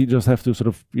something we just have to sort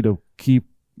of, you know, keep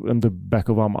in the back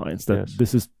of our minds that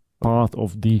this is part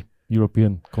of the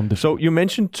European condition. So you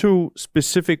mentioned two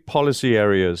specific policy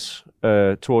areas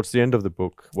towards the end of the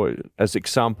book as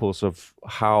examples of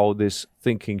how this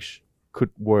thinking could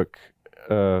work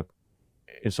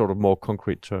in sort of more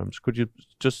concrete terms. Could you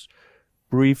just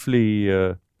briefly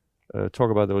talk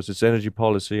about those? It's energy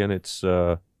policy and it's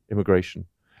immigration.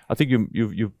 I think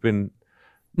you've been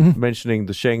mentioning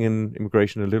the Schengen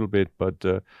immigration a little bit, but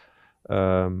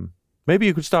maybe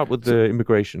you could start with the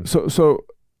immigration.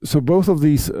 So both of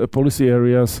these policy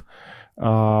areas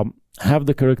have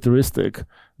the characteristic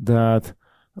that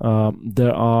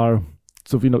there are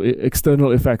sort of, you know,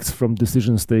 external effects from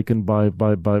decisions taken by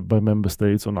member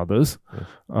states on others,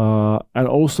 and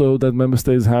also that member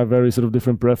states have very sort of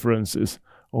different preferences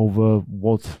over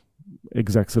what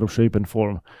exact sort of shape and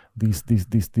form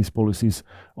these policies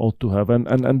ought to have, and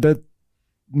that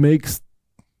makes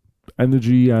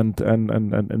energy and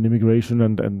immigration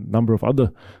and number of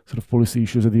other sort of policy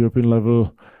issues at the European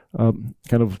level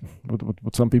kind of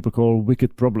what some people call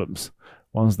wicked problems,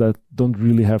 ones that don't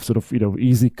really have sort of, you know,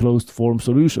 easy closed form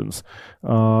solutions,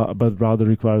 but rather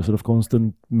require sort of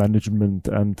constant management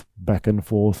and back and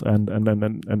forth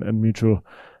and mutual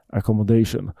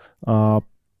accommodation.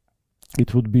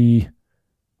 It would be,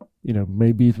 you know,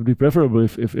 maybe it would be preferable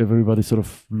if everybody sort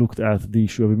of looked at the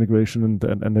issue of immigration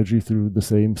and energy through the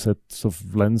same sets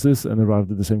of lenses and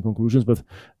arrived at the same conclusions. But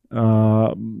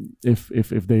if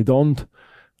they don't,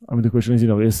 I mean, the question is, you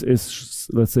know, is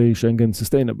let's say Schengen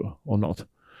sustainable or not?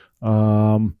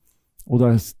 What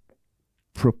I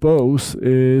propose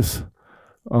is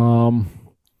a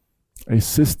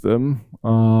system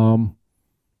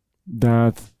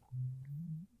that,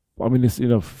 I mean, it's, you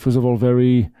know, first of all,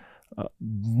 very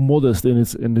modest in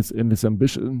its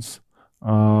ambitions.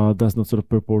 Does not sort of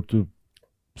purport to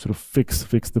sort of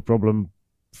fix the problem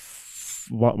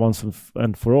once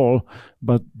and for all,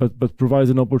 but provides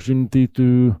an opportunity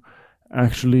to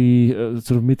actually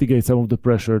sort of mitigate some of the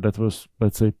pressure that was,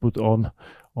 let's say, put on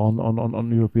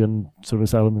European sort of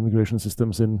asylum immigration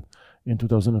systems in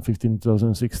 2015,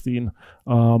 2016.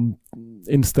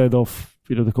 Instead of,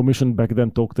 you know, the Commission back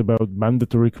then talked about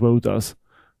mandatory quotas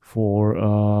for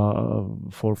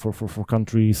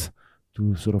countries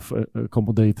to sort of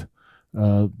accommodate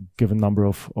given number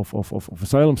of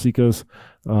asylum seekers.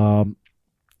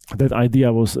 That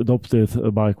idea was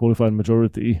adopted by qualified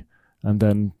majority, and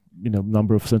then, you know,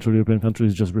 number of Central European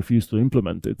countries just refused to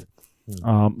implement it.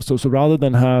 So rather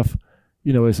than have,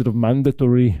 you know, a sort of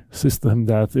mandatory system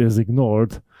that is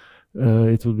ignored,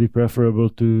 it would be preferable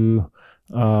to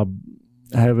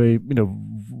have a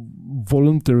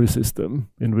voluntary system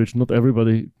in which not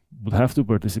everybody would have to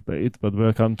participate, but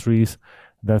where countries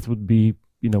that would be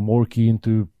more keen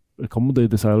to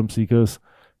accommodate asylum seekers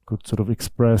could sort of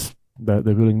express their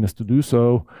willingness to do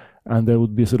so, and there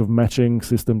would be a sort of matching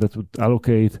system that would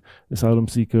allocate asylum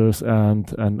seekers and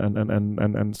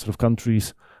sort of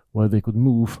countries where they could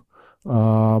move,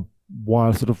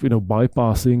 while sort of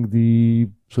bypassing the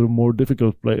sort of more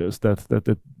difficult players that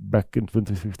back in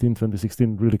 2015,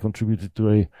 2016 really contributed to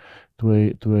an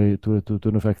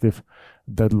effective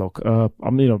deadlock.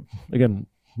 Again,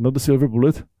 not the silver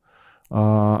bullet,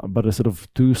 but a sort of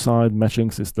two-side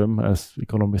matching system, as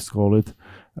economists call it,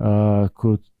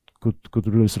 could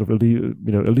really sort of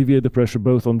alleviate the pressure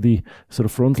both on the sort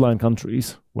of frontline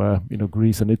countries where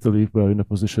Greece and Italy were in a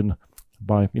position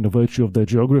by virtue of their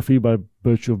geography, by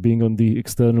virtue of being on the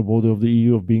external border of the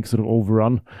EU, of being sort of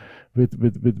overrun with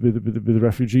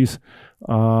refugees,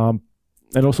 and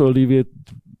also alleviate,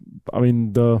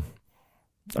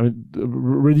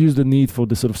 reduce the need for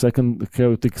the sort of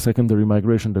chaotic secondary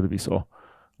migration that we saw,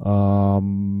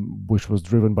 which was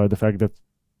driven by the fact that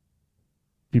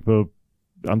people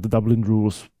under Dublin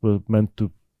rules were meant to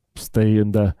stay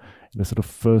in the sort of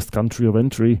first country of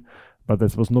entry, but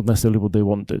that was not necessarily what they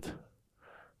wanted.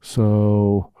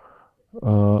 So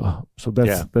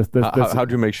that's how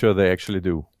do you make sure they actually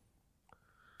do?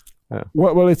 Yeah.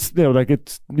 Well, it's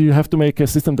you have to make a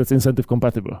system that's incentive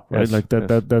compatible, right? Yes,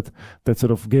 that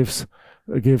sort of gives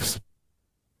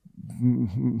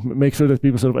make sure that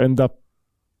people sort of end up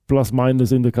plus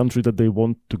minus in the country that they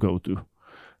want to go to,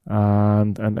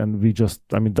 and we just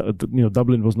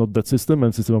Dublin was not that system,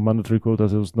 and system of mandatory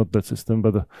quotas was not that system,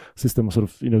 but the system of sort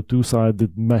of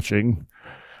two-sided matching,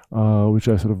 which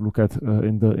I sort of look at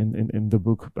in the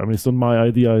book. It's not my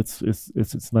idea. It's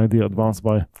an idea advanced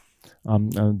by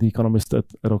the economist at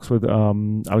Oxford,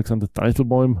 Alexander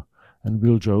Teitelbaum, and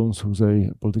Will Jones, who's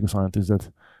a political scientist at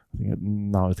I think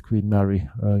now at Queen Mary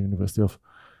University of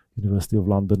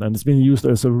London, and it's been used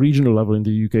as a regional level in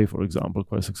the UK, for example,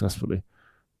 quite successfully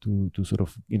to sort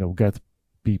of get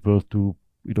people to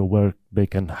where they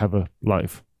can have a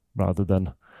life rather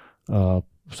than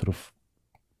sort of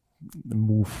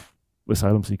move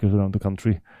asylum seekers around the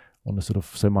country on a sort of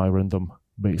semi-random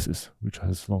basis, which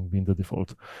has long been the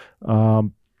default.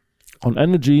 On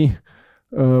energy,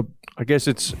 I guess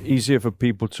it's easier for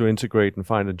people to integrate and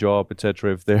find a job,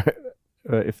 etc.,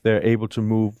 if they're able to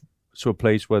move to a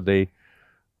place where they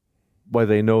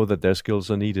know that their skills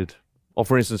are needed, or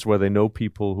for instance, where they know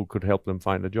people who could help them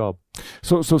find a job.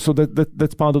 So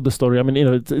that's part of the story.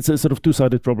 It's a sort of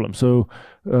two-sided problem. So,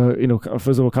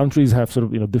 first of all, countries have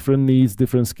sort of different needs,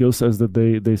 different skill sets that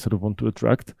they sort of want to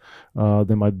attract.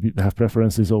 They might have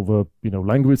preferences over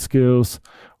language skills,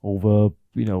 over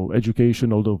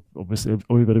education. Although obviously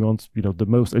everybody wants the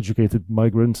most educated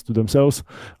migrants to themselves.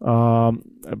 And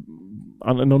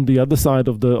on the other side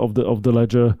of the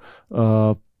ledger,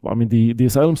 the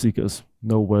asylum seekers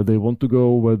know where they want to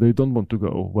go, where they don't want to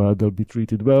go, where they'll be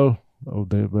treated well, or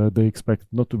where they expect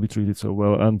not to be treated so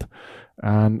well, and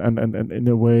in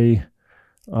a way,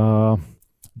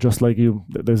 just like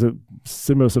there's a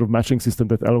similar sort of matching system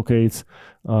that allocates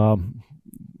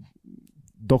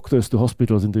doctors to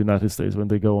hospitals in the United States when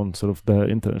they go on sort of their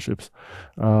internships,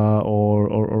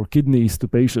 or kidneys to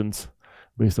patients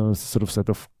based on a sort of set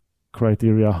of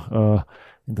criteria.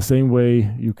 In the same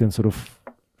way, you can sort of,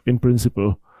 in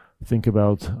principle, think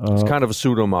about it's kind of a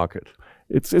pseudo market.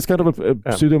 It's kind of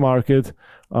a pseudo market.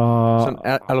 It's an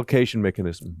allocation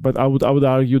mechanism. But I would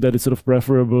argue that it's sort of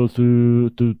preferable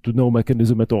to no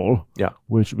mechanism at all. Yeah.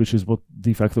 Which is what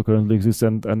de facto currently exists,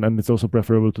 and it's also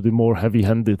preferable to the more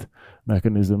heavy-handed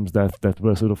mechanisms that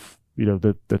were sort of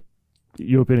that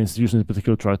European institutions in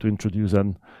particular try to introduce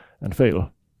and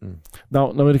fail.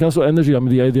 Now when it comes to energy,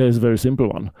 the idea is a very simple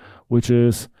one, which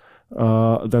is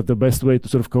that the best way to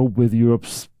sort of cope with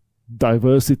Europe's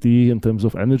diversity in terms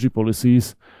of energy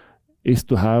policies is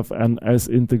to have an as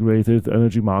integrated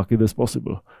energy market as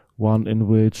possible, one in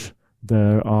which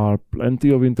there are plenty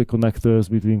of interconnectors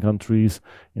between countries,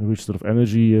 in which sort of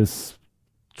energy is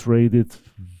traded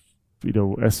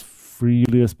as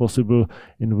freely as possible,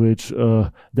 in which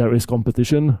there is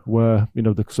competition, where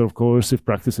the sort of coercive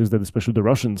practices that especially the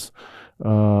Russians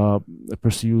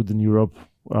pursued in Europe,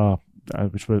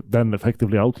 which were then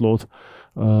effectively outlawed,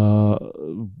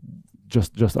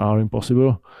 just are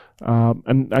impossible.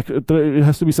 And it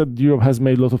has to be said, Europe has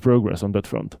made a lot of progress on that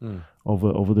front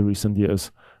over the recent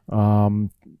years.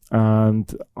 And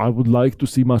I would like to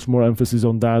see much more emphasis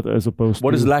on that, as opposed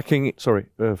what to... is lacking, sorry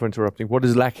for interrupting, what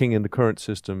is lacking in the current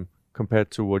system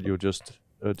compared to what you're just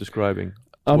describing?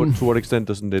 To what extent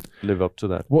doesn't it live up to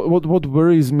that? What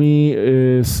worries me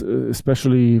is,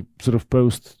 especially sort of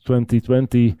post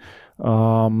 2020,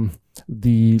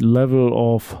 the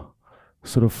level of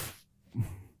sort of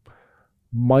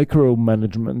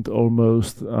micromanagement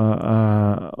almost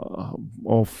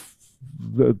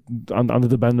under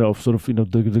the banner of sort of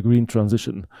the green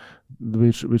transition,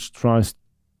 which tries.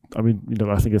 I mean,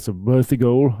 I think it's a worthy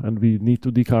goal, and we need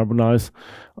to decarbonize.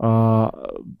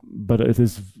 But it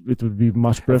would be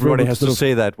much preferable. Everybody has to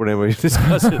say that whenever you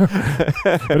discuss it.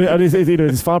 and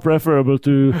it's far preferable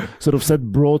to sort of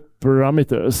set broad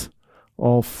parameters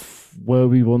of where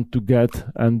we want to get,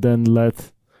 and then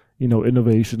let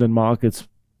innovation and markets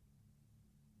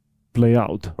play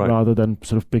out, rather than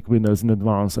sort of pick winners in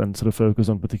advance and sort of focus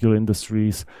on particular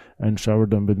industries and shower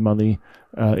them with money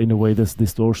in a way that's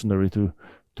distortionary to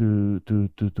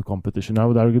competition. I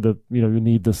would argue that you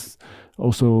need this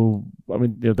also. I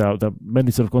mean, there are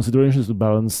many sort of considerations to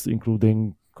balance,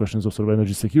 including questions of sort of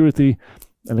energy security,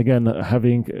 and again,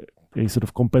 having a sort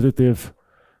of competitive,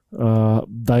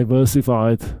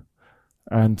 diversified,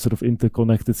 and sort of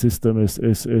interconnected system is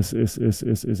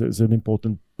an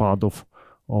important part of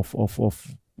the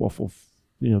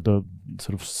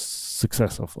sort of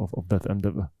success of that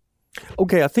endeavor.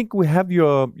 Okay, I think we have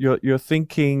your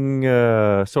thinking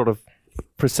sort of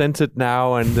presented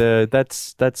now, and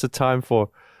that's a time for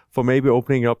maybe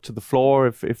opening up to the floor.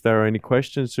 If there are any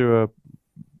questions, you're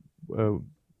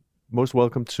most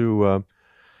welcome to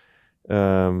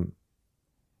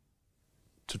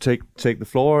take the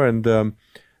floor, and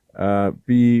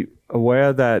be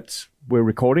aware that we're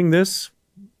recording this.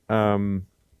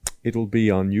 It'll be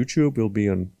on YouTube. It'll be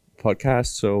on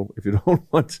podcast, so if you don't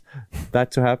want that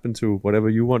to happen to whatever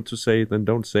you want to say, then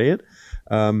don't say it.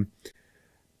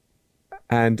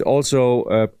 And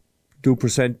also do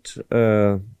present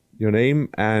your name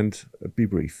and be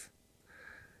brief.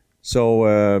 So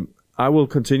I will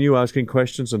continue asking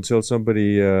questions until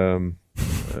somebody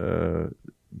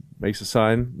makes a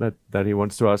sign that he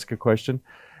wants to ask a question.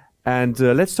 And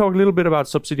let's talk a little bit about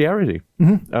subsidiarity.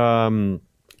 Mm-hmm.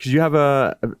 Because you have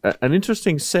an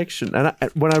interesting section, and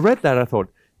when I read that, I thought,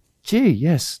 "Gee,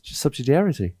 yes,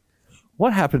 subsidiarity.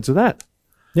 What happened to that?"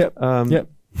 Yeah.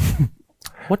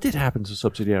 What did happen to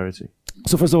subsidiarity?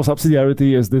 So first of all,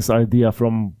 subsidiarity is this idea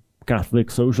from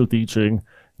Catholic social teaching,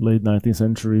 late 19th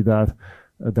century, that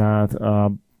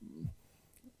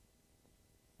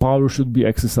power should be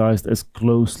exercised as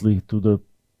closely to the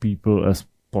people as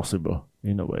possible.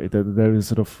 In a way, that there is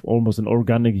sort of almost an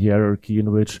organic hierarchy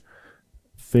in which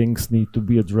things need to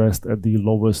be addressed at the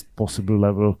lowest possible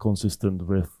level, consistent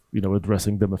with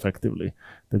addressing them effectively.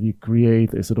 That you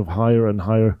create a sort of higher and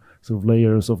higher sort of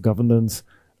layers of governance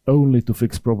only to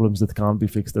fix problems that can't be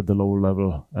fixed at the lower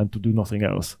level, and to do nothing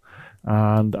else.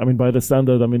 And I mean, by that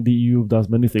standard, I mean the EU does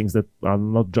many things that are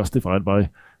not justified by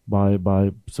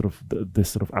sort of this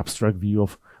sort of abstract view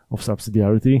of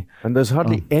subsidiarity. And there's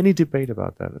hardly any debate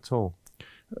about that at all,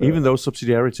 even though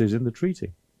subsidiarity is in the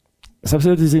treaty.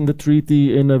 Subsidiarity is in the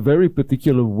treaty in a very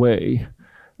particular way,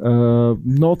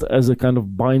 not as a kind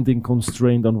of binding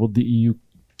constraint on what the EU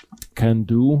can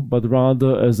do, but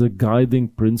rather as a guiding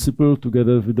principle,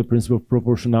 together with the principle of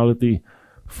proportionality,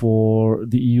 for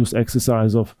the EU's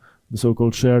exercise of the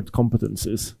so-called shared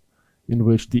competences, in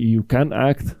which the EU can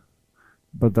act,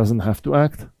 but doesn't have to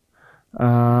act,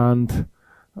 and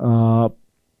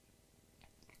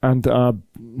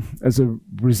as a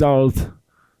result,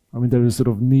 I mean, there is sort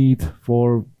of need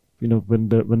for,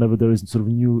 whenever there is sort of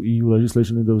new EU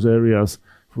legislation in those areas,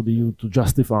 for the EU to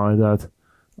justify that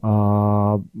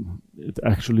it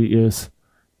actually is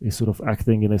sort of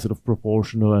acting in a sort of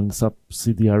proportional and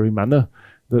subsidiary manner.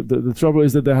 The trouble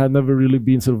is that there had never really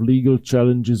been sort of legal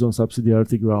challenges on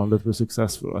subsidiarity ground that were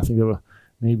successful. I think there were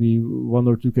maybe one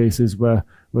or two cases where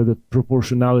the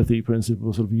proportionality principle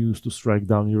was sort of used to strike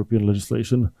down European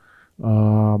legislation.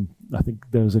 I think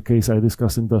there's a case I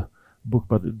discuss in the book,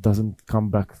 but it doesn't come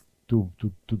back to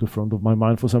the front of my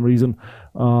mind for some reason.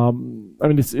 I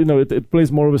mean, it's it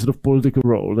plays more of a sort of political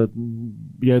role, that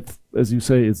yet, as you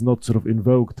say, it's not sort of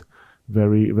invoked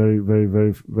very, very, very,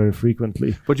 very, very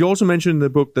frequently. But you also mentioned in the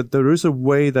book that there is a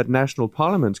way that national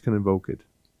parliaments can invoke it.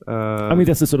 I mean,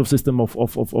 that's a sort of system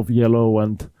of yellow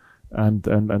and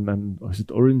is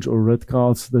it orange or red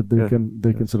cards that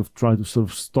they can sort of try to sort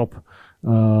of stop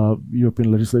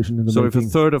European legislation in the So making. if a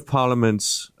third of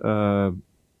parliaments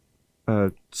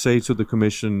say to the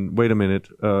Commission, wait a minute,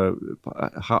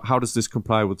 how does this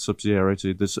comply with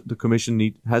subsidiarity? The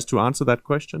Commission has to answer that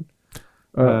question?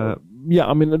 Yeah,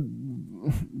 I mean,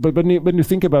 but when you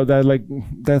think about that, like,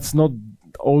 that's not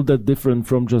all that different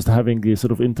from just having the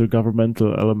sort of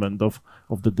intergovernmental element of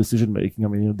the decision making. I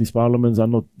mean, these parliaments are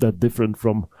not that different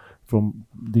from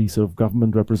the sort of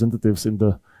government representatives in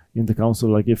the council.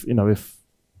 Like if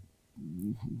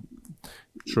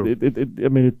True.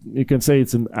 You can say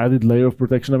it's an added layer of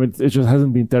protection. I mean, it just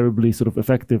hasn't been terribly sort of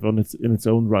effective in its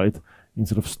own right in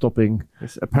sort of stopping.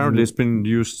 Apparently, it's been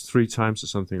used 3 times or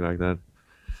something like that.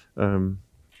 There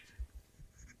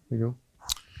you go.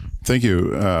 Thank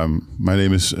you. My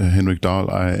name is Henrik Dahl.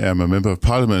 I am a member of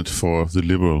Parliament for the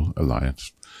Liberal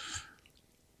Alliance.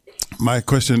 My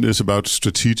question is about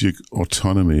strategic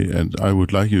autonomy, and I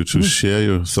would like you to share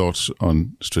your thoughts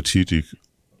on strategic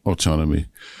autonomy.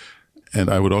 And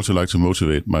I would also like to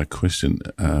motivate my question.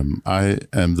 I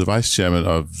am the vice chairman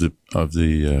of the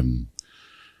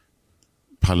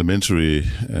parliamentary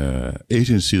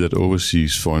agency that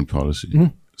oversees foreign policy. Mm-hmm.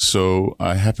 So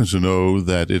I happen to know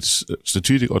that its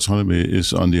strategic autonomy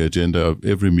is on the agenda of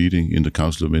every meeting in the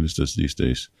Council of Ministers these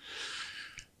days.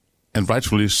 And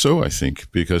rightfully so, I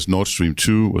think, because Nord Stream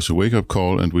 2 was a wake-up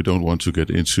call, and we don't want to get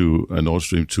into a Nord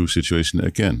Stream 2 situation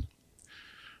again.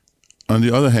 On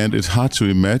the other hand, it's hard to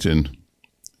imagine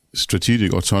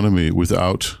strategic autonomy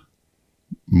without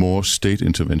more state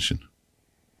intervention.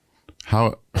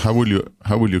 How will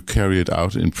you carry it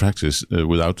out in practice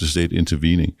without the state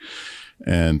intervening?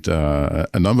 And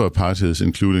a number of parties,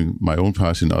 including my own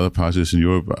party and other parties in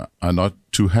Europe, are not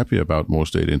too happy about more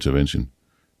state intervention.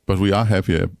 But we are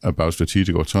happy about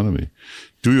strategic autonomy.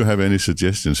 Do you have any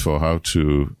suggestions for how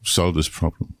to solve this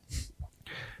problem?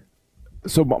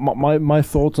 So my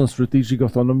thoughts on strategic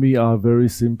autonomy are very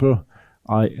simple.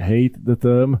 I hate the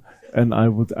term, and I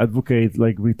would advocate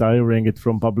like retiring it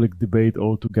from public debate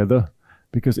altogether,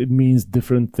 because it means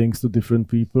different things to different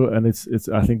people, and it's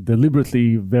I think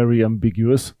deliberately very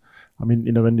ambiguous. I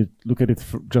mean, when you look at it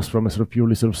just from a sort of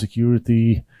purely sort of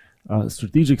security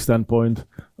strategic standpoint,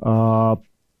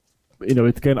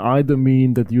 it can either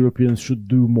mean that Europeans should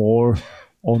do more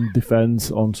on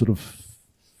defense, on sort of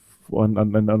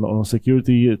on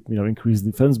security, increase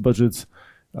defense budgets,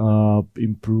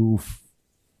 improve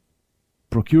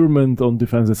procurement on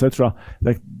defense, etc.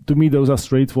 Like, to me, those are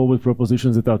straightforward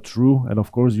propositions that are true, and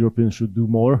of course Europeans should do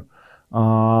more.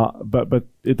 But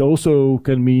it also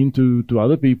can mean to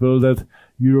other people that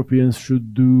Europeans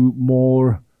should do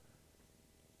more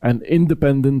and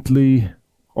independently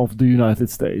of the United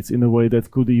States in a way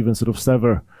that could even sort of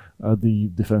sever the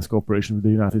defense cooperation with the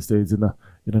United States in a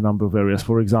number of areas.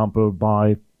 For example,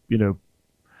 by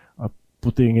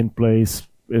putting in place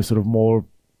a sort of more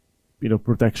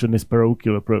protectionist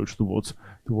parochial approach towards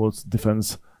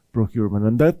defense procurement.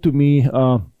 And that, to me,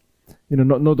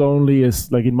 not only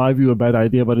is, like, in my view, a bad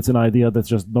idea, but it's an idea that's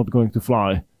just not going to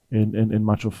fly in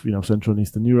much of Central and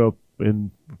Eastern Europe,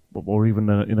 or even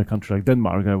in a country like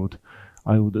Denmark,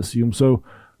 I would assume. So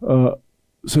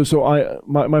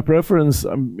my preference,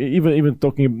 even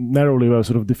talking narrowly about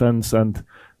sort of defense and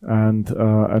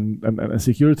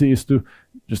security, is to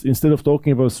just, instead of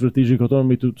talking about strategic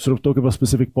autonomy, to sort of talk about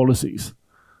specific policies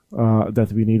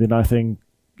that we need. And I think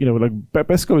like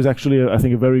PESCO is actually, I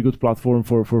think, a very good platform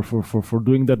for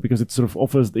doing that, because it sort of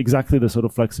offers exactly the sort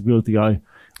of flexibility I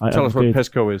Tell us what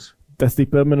PESCO is. That's the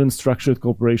permanent structured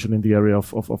cooperation in the area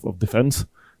of defense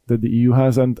that the EU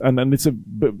has, and it's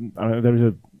there is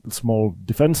a small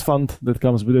defense fund that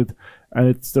comes with it, and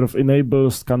it sort of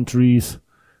enables countries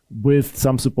with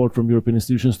some support from European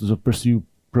institutions to sort of pursue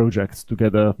projects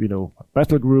together. A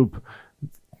battle group.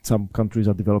 Some countries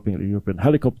are developing a European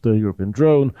helicopter, European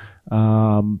drone.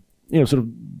 Sort of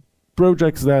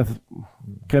projects that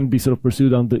can be sort of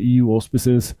pursued under EU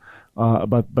auspices,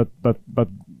 but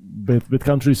with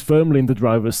countries firmly in the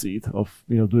driver's seat of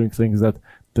doing things that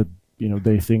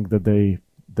they think that they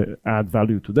add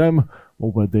value to them,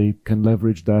 or where they can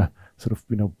leverage their sort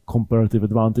of comparative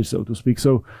advantage, so to speak.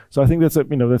 So I think that's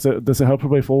a helpful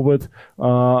way forward.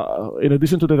 In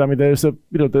addition to that, I mean, there's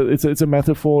it's a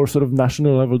matter for sort of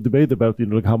national level debate about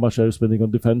like how much are you spending on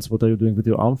defense, what are you doing with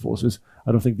your armed forces.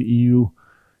 I don't think the EU.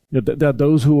 There are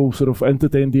those who sort of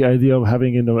entertain the idea of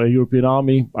having a European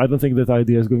army. I don't think that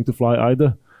idea is going to fly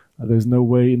either. There's no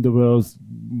way in the world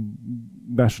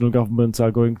national governments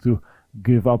are going to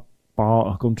give up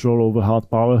control over hard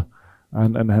power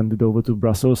and hand it over to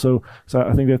Brussels. So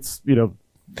I think that's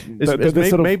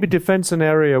maybe defense an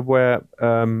area where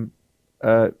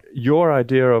your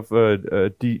idea of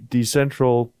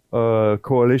decentral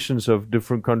coalitions of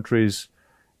different countries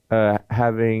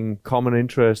having common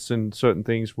interests in certain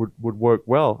things would work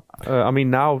well. I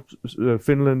mean, now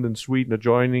Finland and Sweden are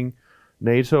joining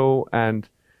NATO, and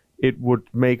it would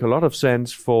make a lot of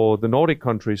sense for the Nordic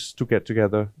countries to get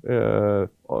together,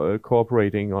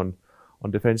 cooperating on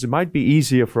defense. It might be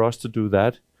easier for us to do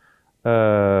that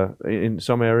in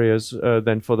some areas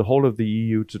than for the whole of the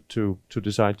EU to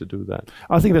decide to do that.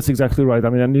 I think that's exactly right.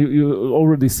 I mean, and you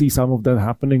already see some of that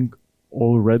happening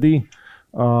already.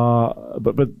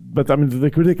 But I mean,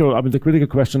 the critical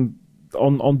question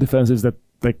on defense is that,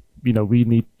 like, we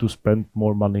need to spend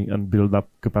more money and build up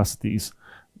capacities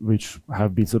which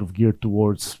have been sort of geared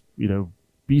towards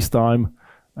peacetime,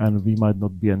 and we might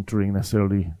not be entering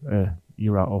necessarily an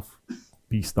era of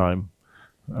peacetime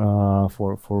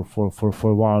for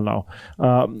a while now.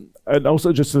 And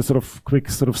also, just a sort of quick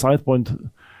sort of side point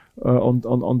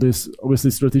on this,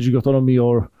 obviously strategic autonomy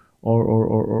or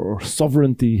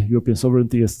sovereignty, European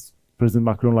sovereignty, as President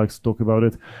Macron likes to talk about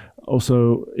it,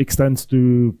 also extends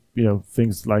to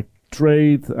things like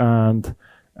trade and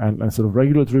sort of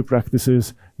regulatory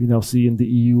practices. We now see in the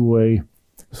EU a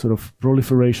sort of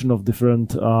proliferation of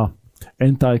different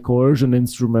anti-coercion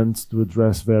instruments to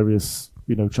address various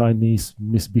Chinese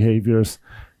misbehaviors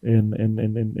in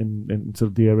sort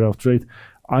of the area of trade.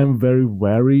 I'm very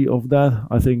wary of that.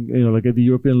 I think like at the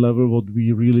European level, what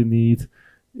we really need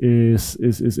is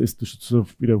to sort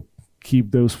of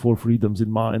keep those four freedoms in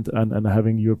mind and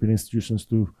having European institutions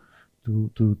to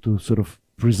sort of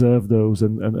preserve those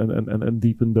and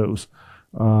deepen those.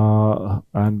 And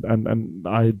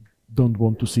I don't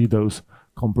want to see those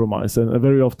compromised. And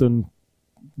very often,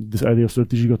 this idea of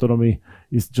strategic autonomy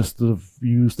is just sort of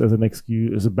used as an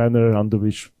excuse, as a banner under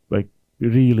which like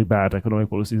really bad economic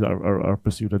policies are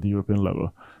pursued at the European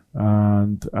level.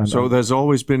 And so there's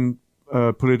always been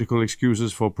political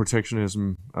excuses for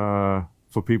protectionism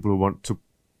for people who want to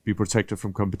be protected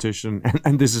from competition,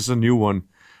 and this is a new one.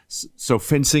 So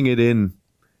fencing it in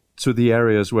to the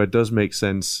areas where it does make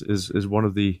sense is one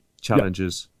of the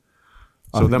challenges.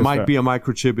 So there might be a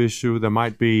microchip issue, there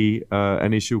might be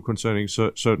an issue concerning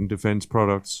certain defense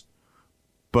products,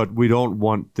 but we don't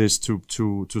want this to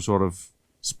sort of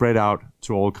spread out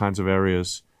to all kinds of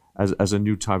areas as a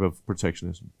new type of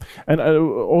protectionism. And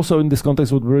also in this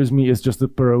context, what worries me is just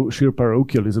the sheer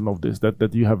parochialism of this,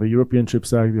 that you have a European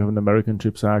Chips Act, you have an American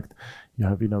Chips Act, you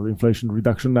have the Inflation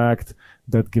Reduction Act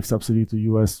that gives subsidy to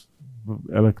US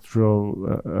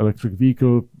electric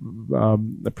vehicle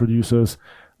producers,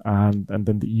 and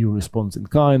then the EU responds in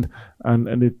kind,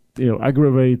 and it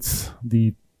aggravates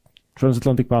the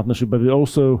transatlantic partnership, but it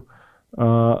also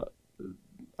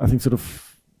I think sort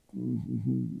of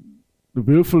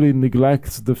willfully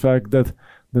neglects the fact that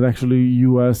actually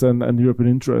US and European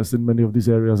interests in many of these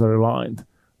areas are aligned,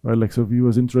 right? Like, so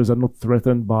US interests are not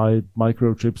threatened by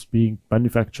microchips being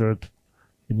manufactured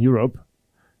in Europe.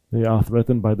 They are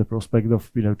threatened by the prospect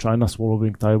of China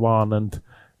swallowing Taiwan, and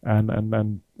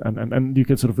you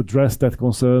can sort of address that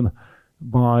concern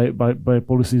by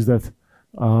policies that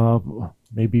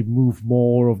maybe move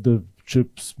more of the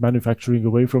chips manufacturing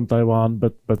away from Taiwan,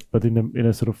 but in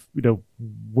a sort of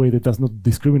way that does not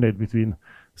discriminate between,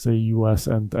 say, US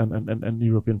and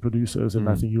European producers, and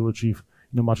I think you'll achieve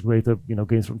much greater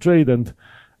gains from trade, and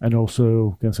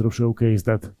also can sort of showcase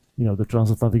that the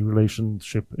transatlantic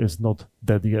relationship is not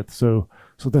dead yet. So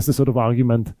that's the sort of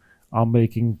argument I'm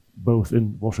making both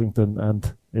in Washington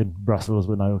and in Brussels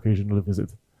when I occasionally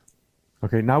visit.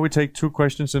 Okay, now we take two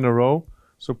questions in a row.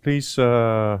 So please,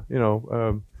 don't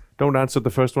answer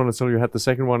the first one until you had the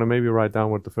second one, and maybe write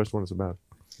down what the first one is about.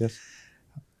 Yes.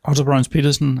 Otto Bruns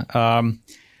Petersen.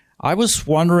 I was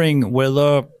wondering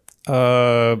whether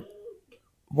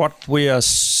what we are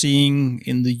seeing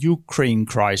in the Ukraine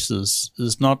crisis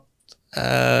is not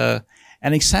an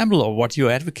example of what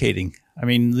you're advocating. I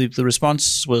mean, the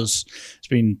response it's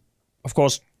been, of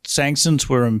course, sanctions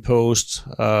were imposed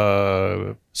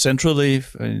centrally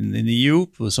in the EU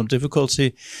with some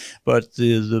difficulty, but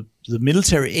the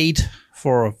military aid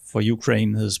for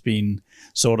Ukraine has been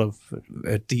sort of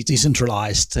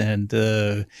decentralized, and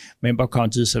member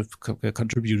countries have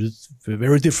contributed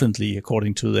very differently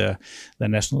according to their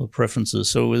national preferences.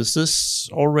 So is this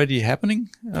already happening?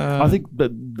 I think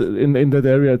that in that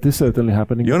area it is certainly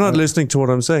happening. You're not listening to what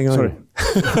I'm saying, are sorry. you?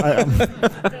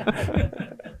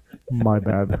 My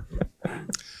bad.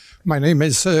 My name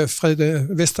is Frede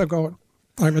Vestergaard.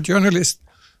 I'm a journalist.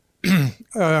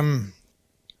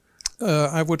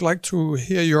 I would like to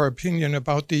hear your opinion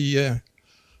about the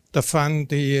fund,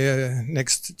 the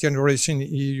Next Generation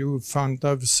EU fund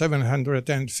of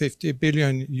 750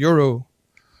 billion euro.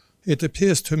 It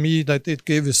appears to me that it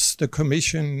gives the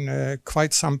Commission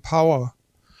quite some power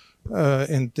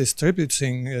in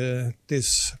distributing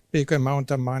this big amount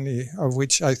of money, of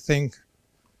which I think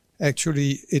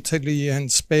actually Italy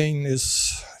and Spain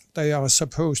they are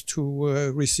supposed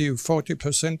to receive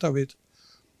 40% of it.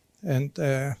 And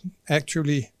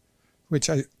actually, which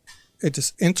it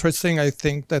is interesting, I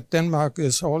think, that Denmark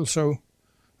is also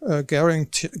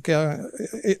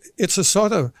it's a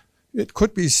sort of, it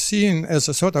could be seen as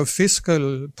a sort of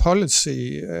fiscal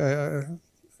policy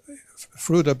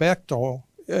through the back door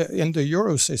in the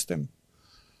euro system.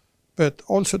 But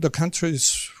also the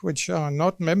countries which are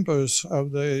not members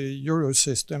of the euro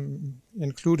system,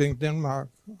 including Denmark,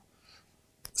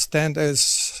 stand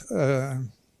as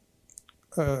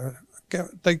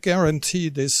they guarantee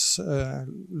this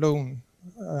loan.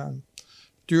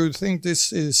 Do you think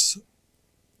this is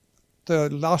the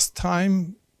last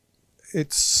time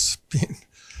it's been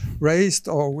raised,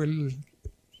 or will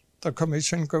the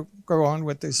Commission go on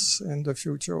with this in the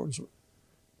future also?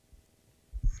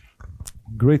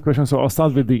 Great question. So I'll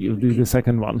start with the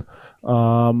second one.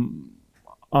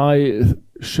 I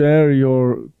share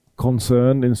your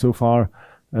concern insofar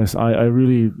as I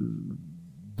really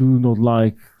do not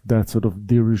like that sort of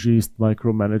dirigist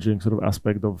micromanaging sort of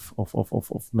aspect of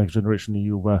Next Generation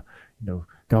EU, where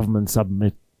governments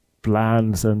submit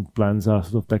plans and plans are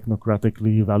sort of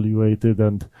technocratically evaluated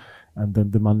and then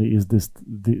the money is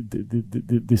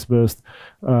dispersed.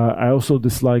 I also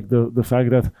dislike the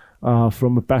fact that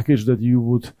from a package that you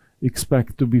would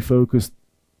expect to be focused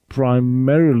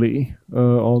primarily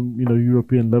on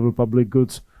European level public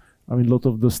goods, I mean, a lot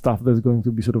of the stuff that's going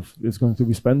to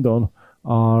be spent on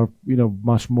are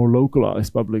much more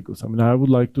localized public goods. I mean, I would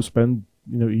like to spend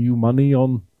EU money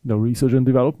on research and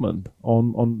development,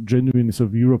 on genuine sort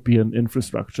of European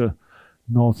infrastructure,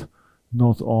 not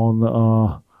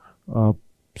on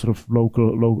sort of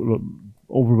local,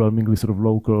 overwhelmingly sort of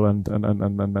local and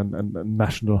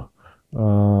national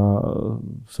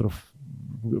sort of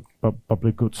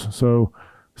public goods. So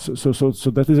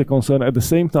that is a concern. At the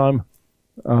same time,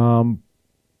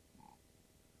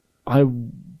 I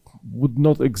would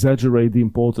not exaggerate the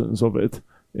importance of it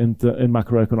in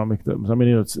macroeconomic terms. I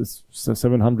mean, it's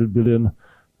 700 billion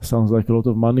sounds like a lot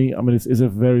of money. I mean, it's a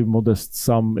very modest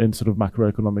sum in sort of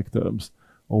macroeconomic terms,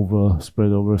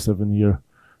 spread over a 7-year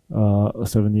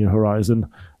horizon,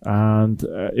 and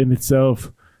in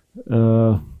itself,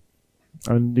 I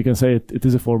mean, you can say it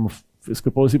is a form of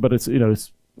fiscal policy, but it's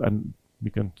and we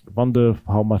can wonder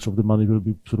how much of the money will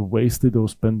be sort of wasted or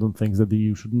spent on things that the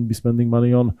EU shouldn't be spending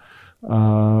money on.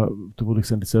 To what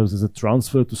extent it serves as a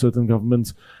transfer to certain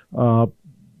governments, but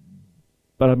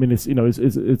I mean, it's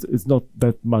not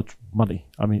that much money.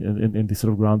 I mean, in this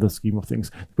sort of grander scheme of things,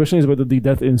 the question is whether the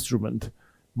debt instrument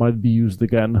might be used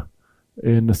again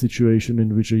in a situation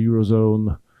in which a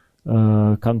eurozone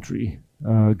country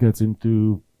gets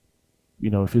into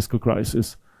a fiscal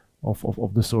crisis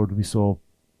of the sort we saw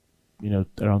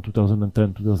around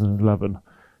 2010, 2011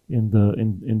 in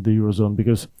the eurozone,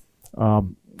 because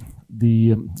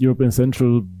the European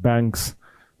Central Bank's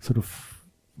sort of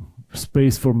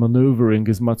space for maneuvering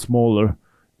is much smaller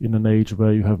in an age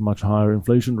where you have much higher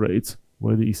inflation rates,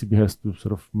 where the ECB has to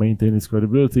sort of maintain its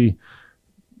credibility.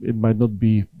 It might not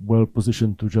be well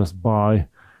positioned to just buy,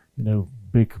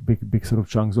 big sort of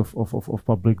chunks of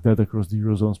public debt across the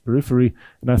eurozone's periphery.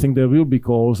 And I think there will be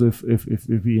calls if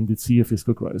we indeed see a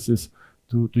fiscal crisis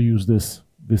to use this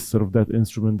sort of debt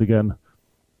instrument again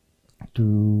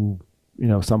to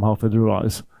somehow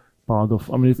federalize part of.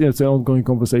 I mean, it's an ongoing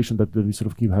conversation that we sort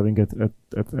of keep having at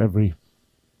every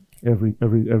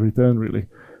turn, really.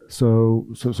 So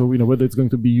whether it's going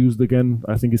to be used again,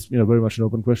 I think it's very much an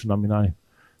open question. I mean, I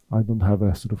don't have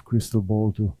a sort of crystal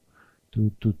ball to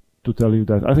tell you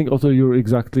that. I think also you're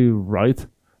exactly right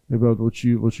about what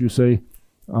you say,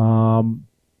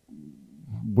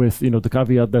 with the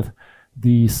caveat that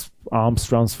these arms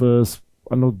transfers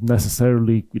are not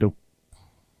necessarily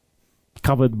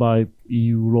covered by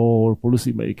EU law or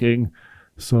policy making.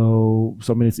 So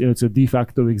I mean, it's a de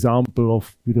facto example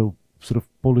of sort of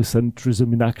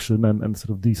polycentrism in action and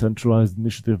sort of decentralized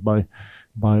initiative by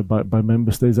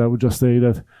member states. I would just say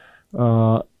that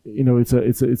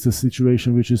it's a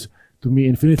situation which is, to me,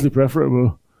 infinitely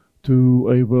preferable to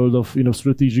a world of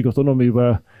strategic autonomy,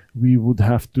 where we would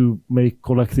have to make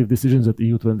collective decisions at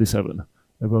EU27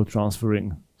 about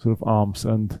transferring sort of arms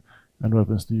and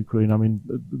weapons to Ukraine. I mean,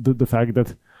 the fact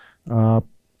that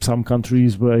some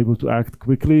countries were able to act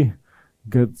quickly,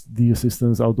 get the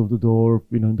assistance out of the door,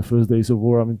 in the first days of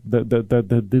war. I mean,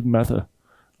 that did matter,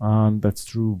 and that's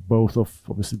true both of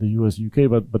obviously the US, UK,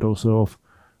 but also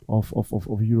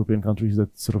of European countries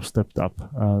that sort of stepped up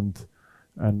and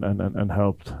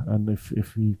helped. And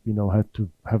if we had to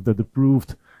have that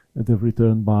approved at every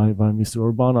turn by Mr.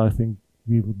 Orban, I think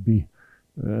we would be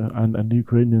and the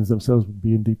Ukrainians themselves would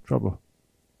be in deep trouble.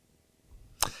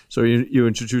 So you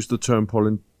introduced the term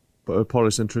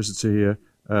polycentricity here.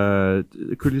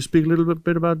 Could you speak a little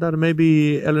bit about that?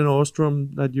 Maybe Elinor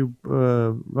Ostrom that you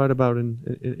write about in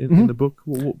the book.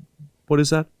 What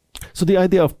is that? So the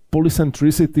idea of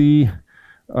polycentricity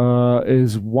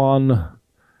is one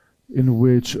in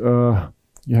which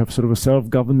you have sort of a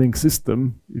self-governing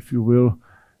system, if you will,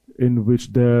 in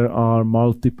which there are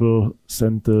multiple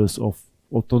centers of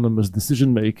autonomous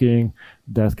decision-making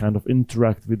that kind of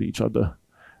interact with each other.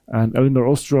 And Elinor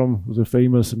Ostrom was a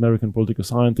famous American political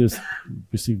scientist,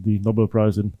 received the Nobel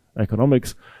Prize in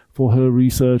economics for her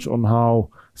research on how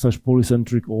such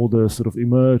polycentric orders sort of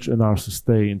emerge and are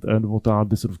sustained, and what are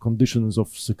the sort of conditions of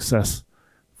success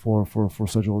for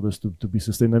such orders to be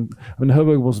sustained. And I mean, her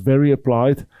work was very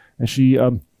applied, and she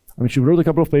wrote a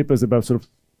couple of papers about sort of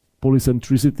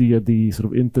polycentricity at the sort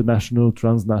of international,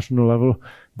 transnational level,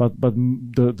 but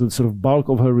the sort of bulk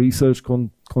of her research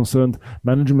concerned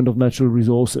management of natural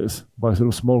resources by sort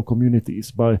of small communities,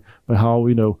 by how,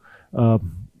 you know,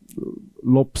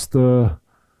 lobster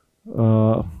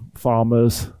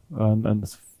farmers and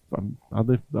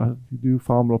do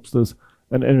farm lobsters,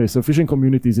 and anyway, so fishing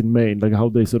communities in Maine, like how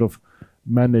they sort of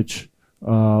manage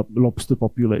lobster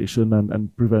population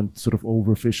and prevent sort of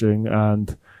overfishing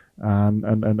and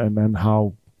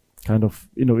how kind of,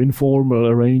 you know, informal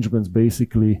arrangements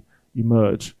basically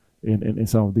emerge in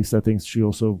some of these settings. She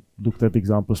also looked at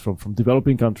examples from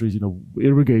developing countries, you know,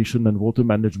 irrigation and water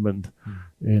management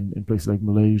in places like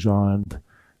Malaysia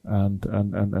and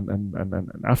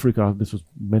Africa. This was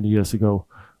many years ago,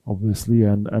 obviously,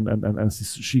 and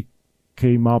she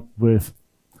came up with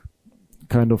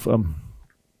kind of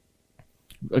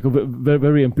like a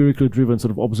very empirically driven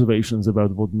sort of observations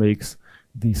about what makes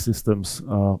these systems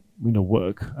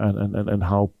work, and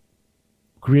how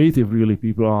creative really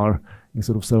people are in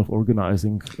sort of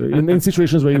self-organizing in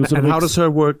situations where you sort of. And how does her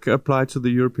work apply to the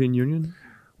European Union?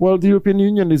 Well, the European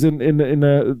Union is in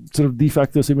a sort of de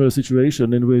facto similar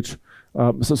situation in which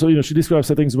so you know, she describes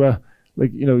settings where,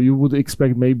 like, you know, you would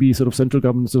expect maybe sort of central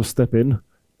governments to step in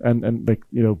and like,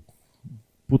 you know,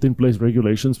 put in place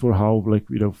regulations for how, like,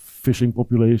 you know, fish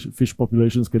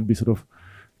populations can be sort of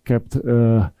kept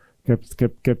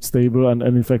stable, and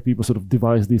in fact people sort of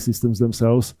devise these systems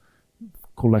themselves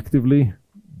collectively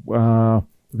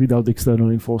without external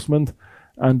enforcement.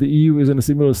 And the EU is in a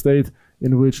similar state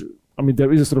in which, I mean,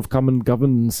 there is a sort of common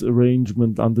governance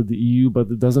arrangement under the EU,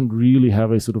 but it doesn't really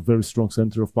have a sort of very strong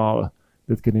center of power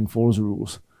that can enforce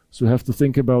rules. So you have to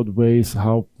think about ways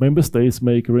how member states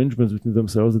make arrangements between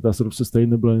themselves that are sort of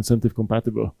sustainable and incentive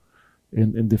compatible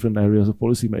in different areas of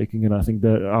policy making. And I think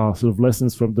there are sort of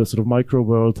lessons from the sort of micro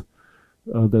world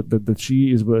that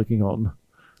she is working on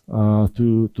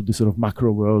to the sort of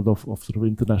macro world of sort of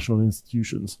international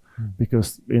institutions.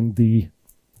 Because in the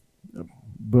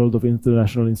world of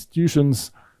international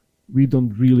institutions, we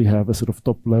don't really have a sort of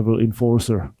top level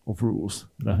enforcer of rules.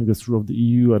 And I think that's true of the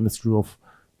EU, and it's true of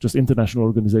just international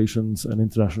organizations and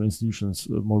international institutions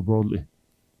more broadly.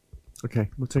 Okay,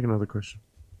 we'll take another question.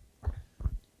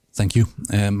 Thank you.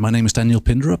 My name is Daniel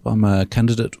Pindrup. I'm a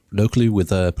candidate locally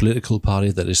with a political party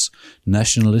that is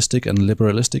nationalistic and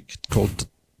liberalistic, called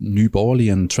Nye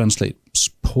Borgerlige, and translates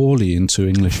poorly into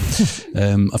English.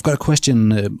 I've got a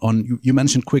question on, you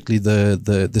mentioned quickly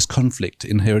this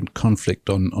inherent conflict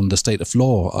on the state of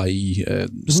law, i.e.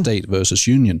 state versus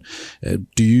union.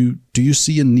 Do you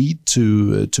see a need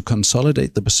to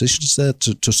consolidate the positions there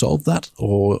to solve that,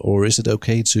 or is it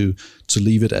okay to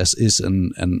leave it as is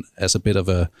and as a bit of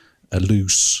a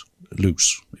loose,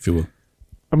 if you will?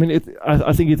 I mean,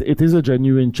 I think it is a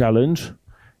genuine challenge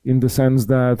in the sense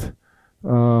that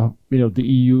the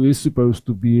EU is supposed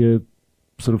to be a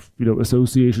sort of,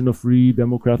 association of free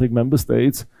democratic member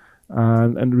states,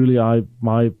 and really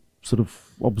my sort of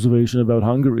observation about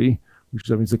Hungary,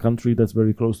 which I mean is a country that's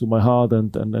very close to my heart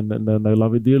and I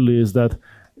love it dearly, is that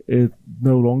it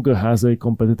no longer has a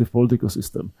competitive political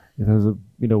system. It has a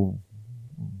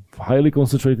highly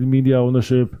concentrated media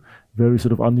ownership, very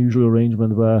sort of unusual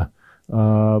arrangement where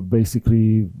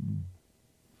basically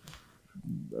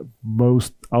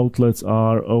most outlets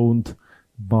are owned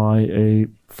by a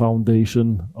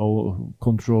foundation or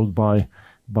controlled by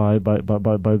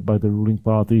the ruling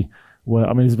party. Where,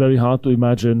 I mean, it's very hard to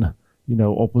imagine,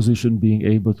 opposition being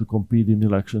able to compete in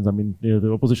elections. I mean,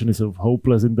 the opposition is sort of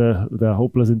hopeless in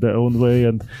their own way,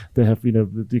 and they have,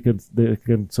 they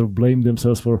can sort of blame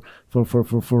themselves for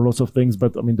lots of things.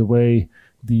 But I mean, the way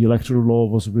the electoral law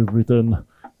was written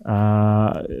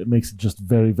it makes it just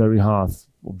very, very hard,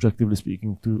 objectively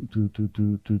speaking,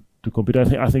 to compete. I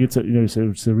think it's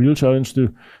a real challenge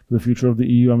to the future of the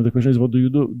EU. I mean, the question is, what do you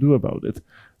do about it?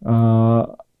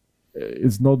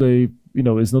 It's not a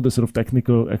sort of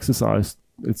technical exercise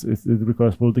it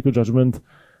requires political judgment,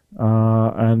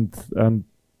 and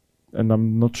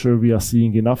I'm not sure we are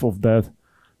seeing enough of that.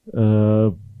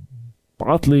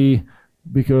 Partly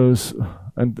because,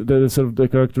 and that is sort of the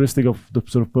characteristic of the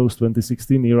sort of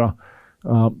post-2016 era,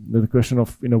 the question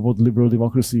of what liberal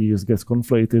democracy is gets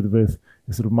conflated with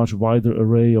a sort of much wider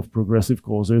array of progressive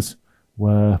causes,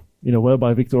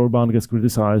 whereby Viktor Orban gets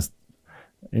criticized,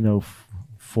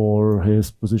 for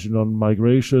his position on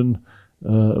migration,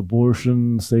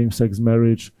 abortion, same-sex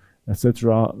marriage,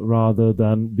 etc., rather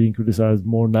than being criticized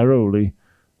more narrowly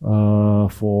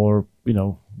for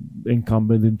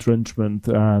incumbent entrenchment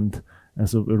and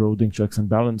sort of eroding checks and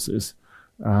balances,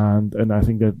 and I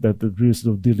think that really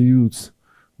sort of dilutes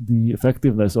the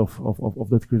effectiveness of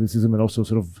that criticism, and also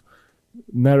sort of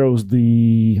narrows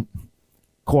the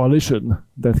coalition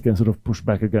that can sort of push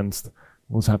back against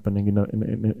what's happening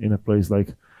in a place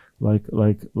like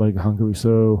Hungary.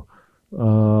 So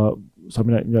I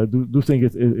mean, I do think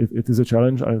it is a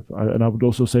challenge, and I would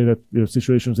also say that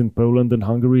situations in Poland and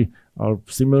Hungary are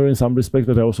similar in some respects,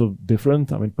 but they're also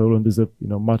different. I mean, Poland is a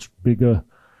much bigger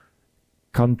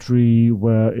country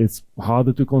where it's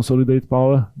harder to consolidate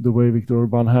power the way Viktor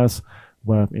Orban has,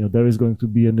 where there is going to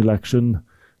be an election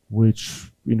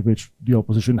in which the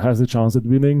opposition has a chance at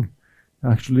winning,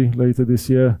 actually later this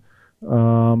year,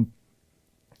 and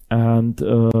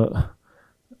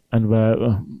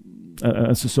where.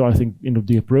 So I think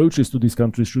the approaches to these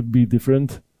countries should be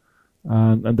different,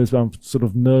 and that's why I'm sort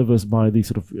of nervous by the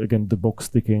sort of, again, the box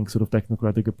ticking sort of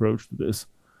technocratic approach to this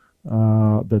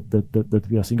that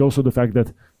we are seeing. Also the fact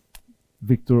that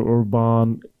Viktor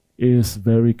Orban is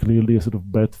very clearly a sort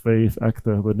of bad faith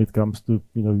actor when it comes to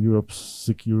Europe's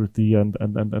security and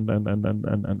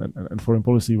foreign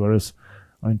policy, whereas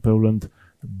Poland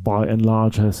by and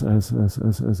large has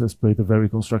played a very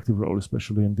constructive role,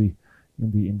 especially in the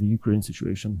Ukraine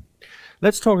situation.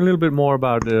 Let's talk a little bit more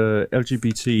about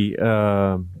LGBT.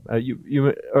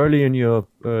 You early in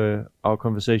our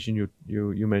conversation,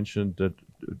 you mentioned that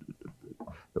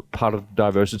part of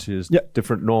diversity is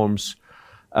different norms,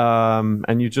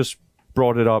 and you just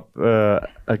brought it up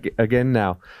again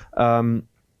now.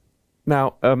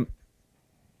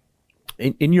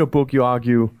 In your book, you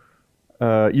argue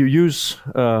you use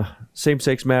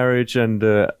same-sex marriage and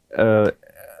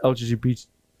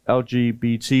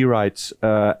LGBT rights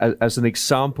as an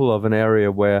example of an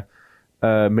area where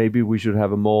maybe we should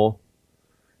have a more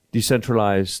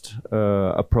decentralized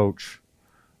approach.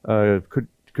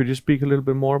 Could you speak a little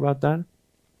bit more about that?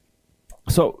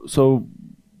 So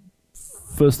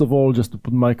first of all, just to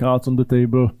put my cards on the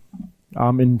table,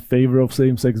 I'm in favor of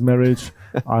same-sex marriage.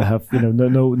 I have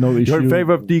no issue. You're in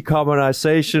favor of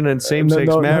decarbonization and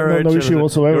same-sex marriage. No issue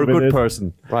whatsoever. You're a good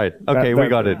person, right? Okay, we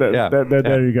got it.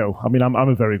 There you go. I mean, I'm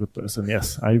a very good person.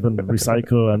 Yes, I even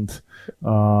recycle and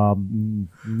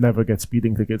never get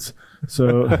speeding tickets.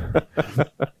 So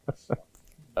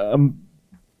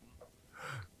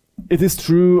it is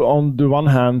true on the one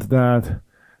hand that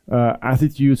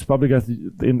public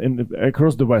attitudes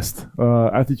across the West,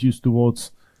 attitudes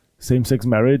towards same-sex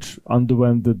marriage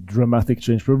underwent the dramatic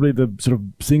change, probably the sort of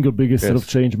single biggest sort of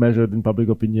change measured in public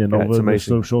opinion over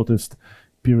the shortest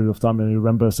period of time. And you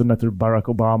remember Senator Barack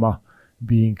Obama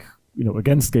being,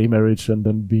 against gay marriage and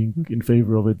then being in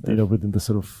favor of it, within the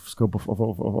sort of scope of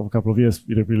a couple of years,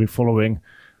 really following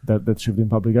that shift in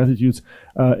public attitudes.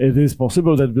 It is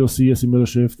possible that we'll see a similar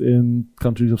shift in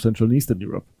countries of Central and Eastern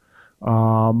Europe,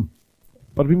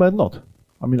 but we might not.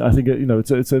 I mean, I think at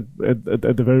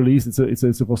the very least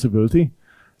it's a possibility,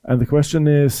 and the question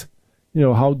is,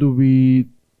 how do we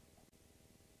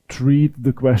treat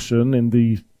the question in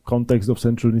the context of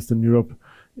Central and Eastern Europe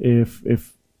if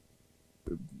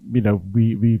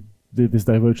this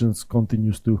divergence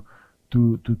continues to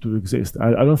exist?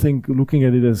 I don't think looking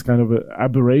at it as kind of an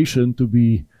aberration to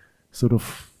be sort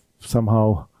of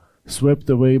somehow swept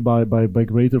away by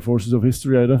greater forces of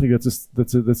history. I don't think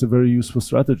that's a very useful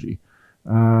strategy.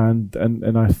 And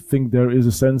I think there is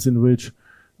a sense in which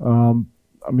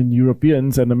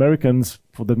Europeans and Americans,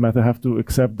 for that matter, have to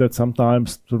accept that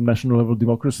sometimes sort of national level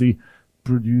democracy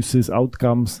produces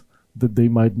outcomes that they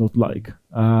might not like,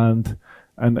 and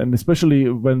especially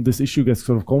when this issue gets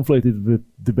sort of conflated with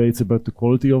debates about the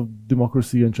quality of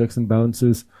democracy and checks and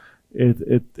balances,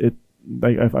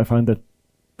 I find that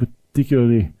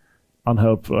particularly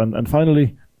unhelpful. And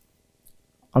finally,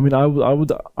 I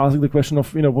would ask the question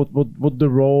of what's the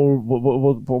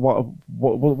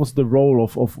role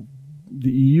of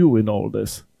the EU in all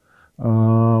this?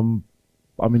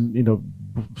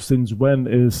 Since when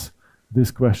is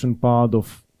this question part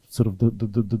of sort of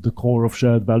the core of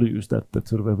shared values that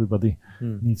sort of everybody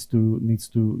needs to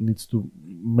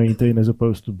maintain, as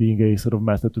opposed to being a sort of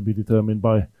matter to be determined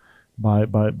by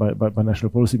national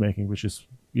policy making, which is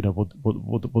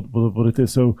what it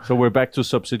is. So we're back to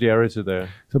subsidiarity there.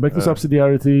 So back to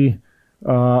subsidiarity.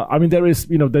 I mean, there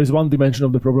is one dimension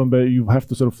of the problem where you have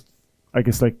to sort of, I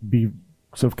guess, like be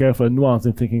sort of careful and nuanced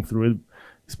in thinking through it,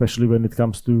 especially when it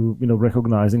comes to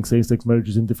recognizing same-sex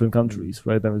marriages in different countries,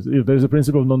 right? If there's a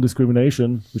principle of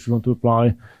non-discrimination which we want to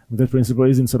apply, that principle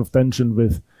is in sort of tension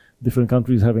with different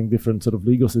countries having different sort of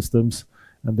legal systems,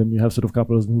 and then you have sort of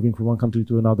couples moving from one country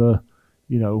to another,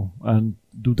 and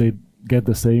do they get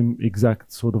the same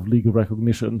exact sort of legal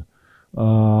recognition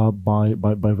by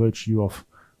virtue of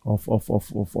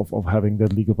having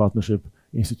that legal partnership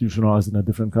institutionalized in a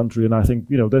different country? And I think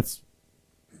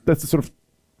that's a sort of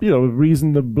a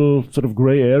reasonable sort of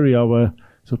gray area where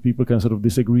sort of people can sort of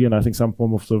disagree, and I think some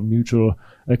form of sort of mutual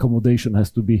accommodation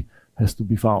has to be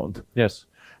found. Yes,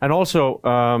 and also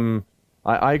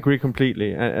I agree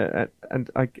completely, and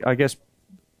I guess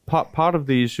part of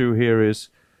the issue here is,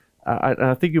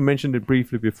 I think you mentioned it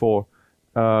briefly before,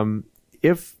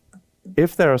 if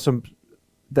there are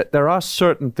there are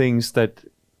certain things that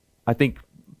I think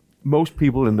most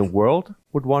people in the world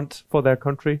would want for their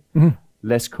country. Mm-hmm.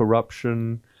 Less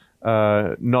corruption,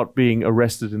 not being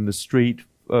arrested in the street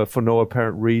for no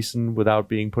apparent reason without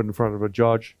being put in front of a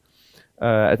judge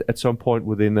at some point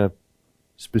within a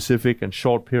specific and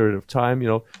short period of time,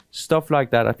 stuff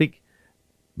like that. I think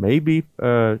maybe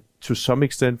to some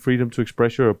extent freedom to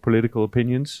express your political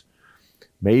opinions,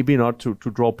 maybe not to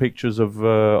draw pictures of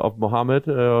Muhammad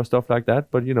or stuff like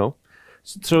that, but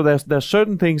so there's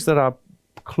certain things that are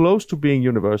close to being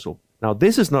universal. Now,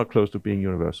 this is not close to being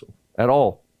universal at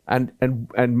all, and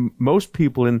most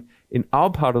people in our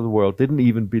part of the world didn't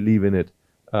even believe in it.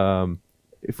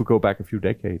 If we go back a few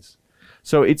decades,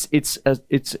 so it's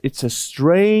a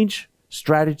strange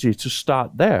strategy to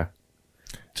start there,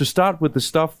 to start with the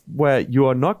stuff where you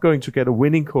are not going to get a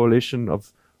winning coalition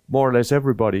of more or less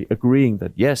everybody agreeing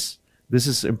that yes, this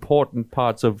is important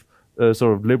parts of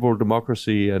sort of liberal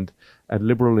democracy and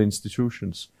liberal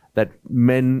institutions, that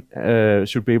men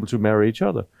should be able to marry each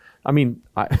other. I mean,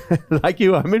 like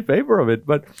you, I'm in favor of it,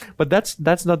 but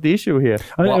that's not the issue here.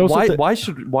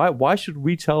 Why should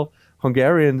we tell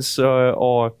Hungarians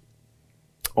or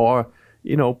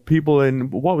people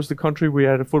in, what was the country we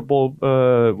had a football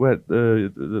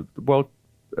the World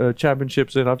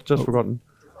Championships in? I've just forgotten.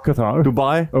 Qatar.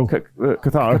 Dubai.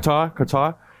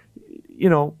 Qatar.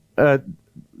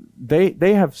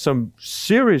 They have some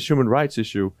serious human rights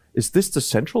issue. Is this the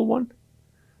central one?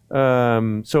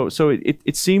 So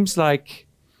it seems like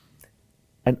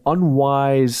an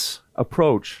unwise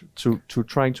approach to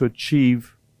trying to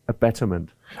achieve a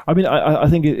betterment. I mean, I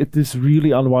think it is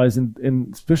really unwise, in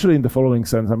especially in the following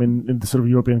sense. I mean, in the sort of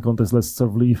European context, let's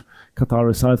sort of leave Qatar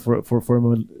aside for a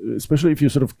moment, especially if you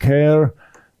sort of care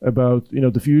about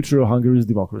the future of Hungary's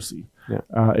democracy. Yeah.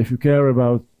 If you care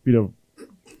about the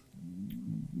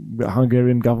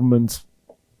Hungarian government's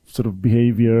sort of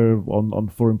behavior on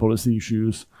foreign policy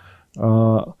issues,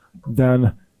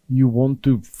 then you want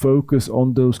to focus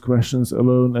on those questions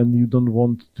alone, and you don't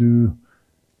want to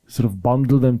sort of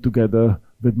bundle them together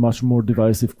with much more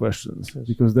divisive questions. Yes.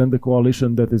 Because then the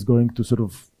coalition that is going to sort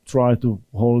of try to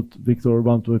hold Viktor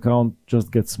Orbán to account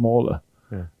just gets smaller.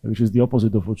 Yeah. Which is the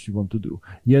opposite of what you want to do.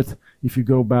 Yet, if you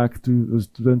go back to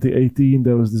 2018,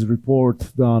 there was this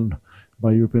report done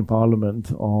by European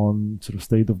Parliament on sort of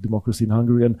state of democracy in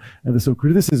Hungary, and the sort of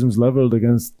criticisms leveled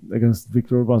against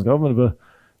Viktor Orbán's government were,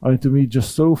 I mean, to me,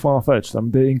 just so far-fetched. I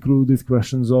mean, they included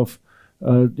questions of,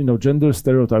 gender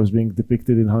stereotypes being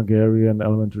depicted in Hungarian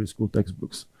elementary school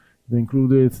textbooks.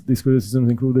 These criticisms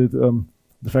included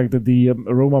the fact that the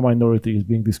Roma minority is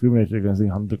being discriminated against in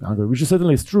Hungary, which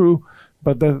certainly is true,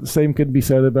 but the same can be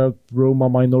said about Roma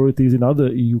minorities in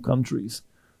other EU countries,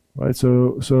 right?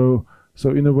 So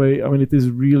in a way, I mean, it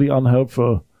is really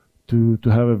unhelpful to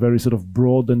have a very sort of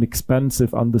broad and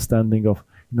expansive understanding of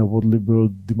what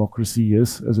liberal democracy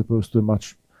is, as opposed to a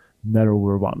much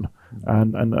narrower one.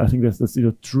 And I think that's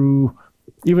true,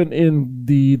 even in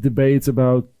the debates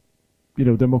about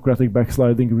democratic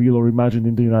backsliding, real or imagined,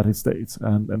 in the United States,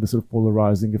 and the sort of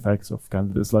polarizing effects of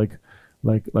candidates like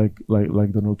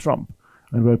Donald Trump,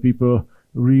 and where people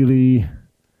really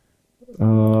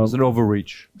it's an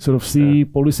overreach. Sort of see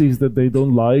policies that they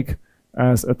don't like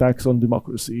as attacks on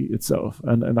democracy itself,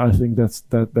 and I think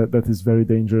that is very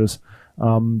dangerous.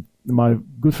 My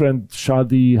good friend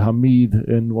Shadi Hamid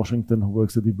in Washington, who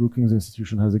works at the Brookings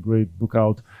Institution, has a great book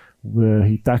out where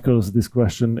he tackles this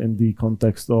question in the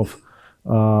context of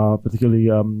particularly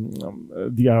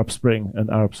the Arab Spring and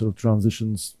Arab sort of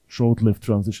transitions, short-lived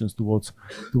transitions towards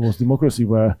democracy,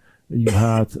 where you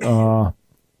had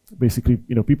basically,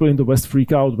 people in the West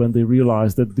freak out when they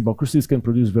realize that democracies can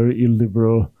produce very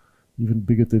illiberal, even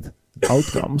bigoted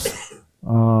outcomes,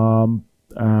 and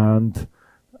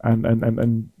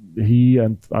he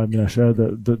and I share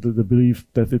the belief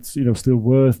that it's still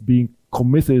worth being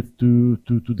committed to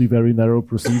the very narrow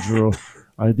procedural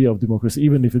idea of democracy,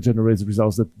 even if it generates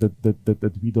results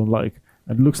that we don't like.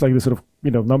 And it looks like the sort of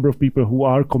number of people who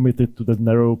are committed to that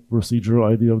narrow procedural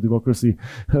idea of democracy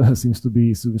seems to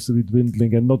be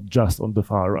dwindling, and not just on the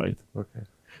far right. Okay.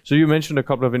 So you mentioned a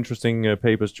couple of interesting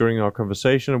papers during our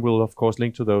conversation, and we'll of course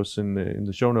link to those in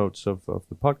the show notes of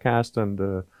the podcast and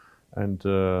on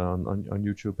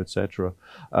YouTube, etc.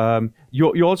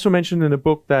 You also mentioned in the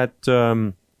book that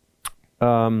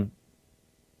I'm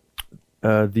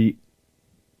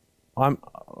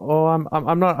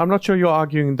not sure you're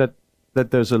arguing that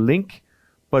there's a link,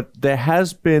 but there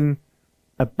has been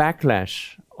a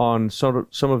backlash on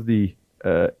some of the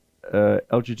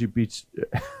LGBT.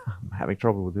 I'm having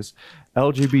trouble with this.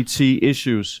 LGBT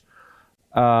issues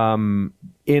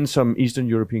in some Eastern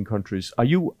European countries. Are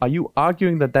you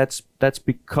arguing that that's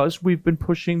because we've been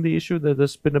pushing the issue, that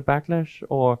there's been a backlash,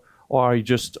 or are you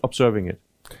just observing it?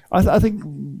 I think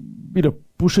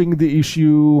pushing the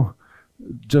issue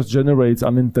just generates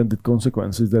unintended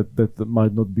consequences that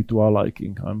might not be to our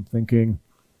liking. I'm thinking,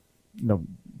 the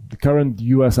current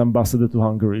U.S. ambassador to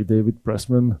Hungary, David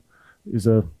Pressman, is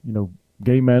a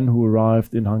gay man who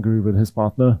arrived in Hungary with his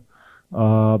partner,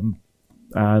 and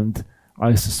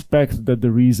I suspect that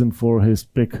the reason for his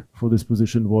pick for this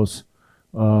position was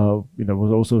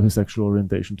also his sexual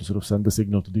orientation, to sort of send a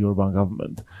signal to the Orbán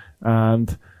government.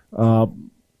 And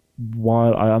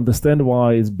while I understand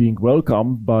why it's being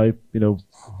welcomed by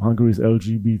Hungary's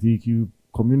LGBTQ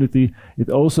community, it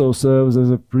also serves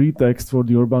as a pretext for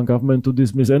the Orbán government to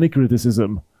dismiss any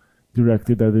criticism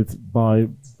directed at it by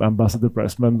Ambassador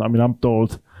Pressman. I mean, I'm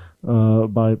told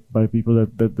by people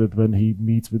that when he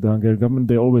meets with the Hungarian government,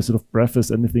 they always sort of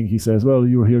preface anything he says, well,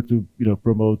 you're here to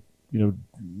promote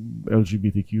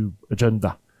LGBTQ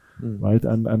agenda, right?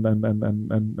 And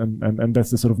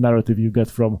that's the sort of narrative you get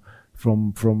from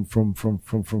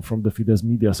the Fidesz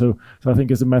media. So I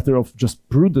think as a matter of just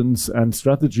prudence and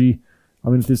strategy, I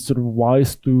mean, it is sort of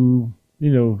wise to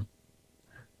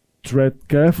tread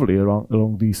carefully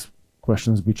along these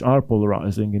questions, which are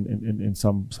polarizing in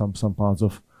some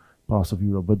parts of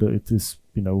Europe, whether it is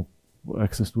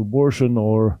access to abortion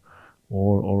or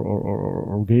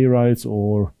gay rights,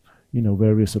 or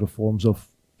various sort of forms of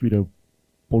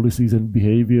policies and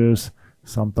behaviors,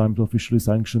 sometimes officially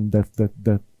sanctioned,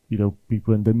 that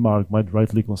people in Denmark might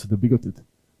rightly consider bigoted.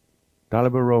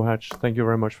 Dalibor Rohac, thank you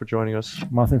very much for joining us.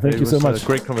 Martin, thank you so much. It was a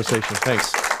great conversation.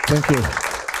 Thanks. Thank you.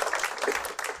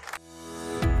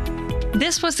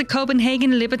 This was the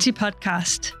Copenhagen Liberty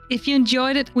Podcast. If you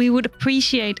enjoyed it, we would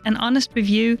appreciate an honest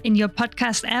review in your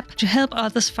podcast app to help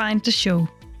others find the show.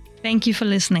 Thank you for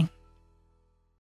listening.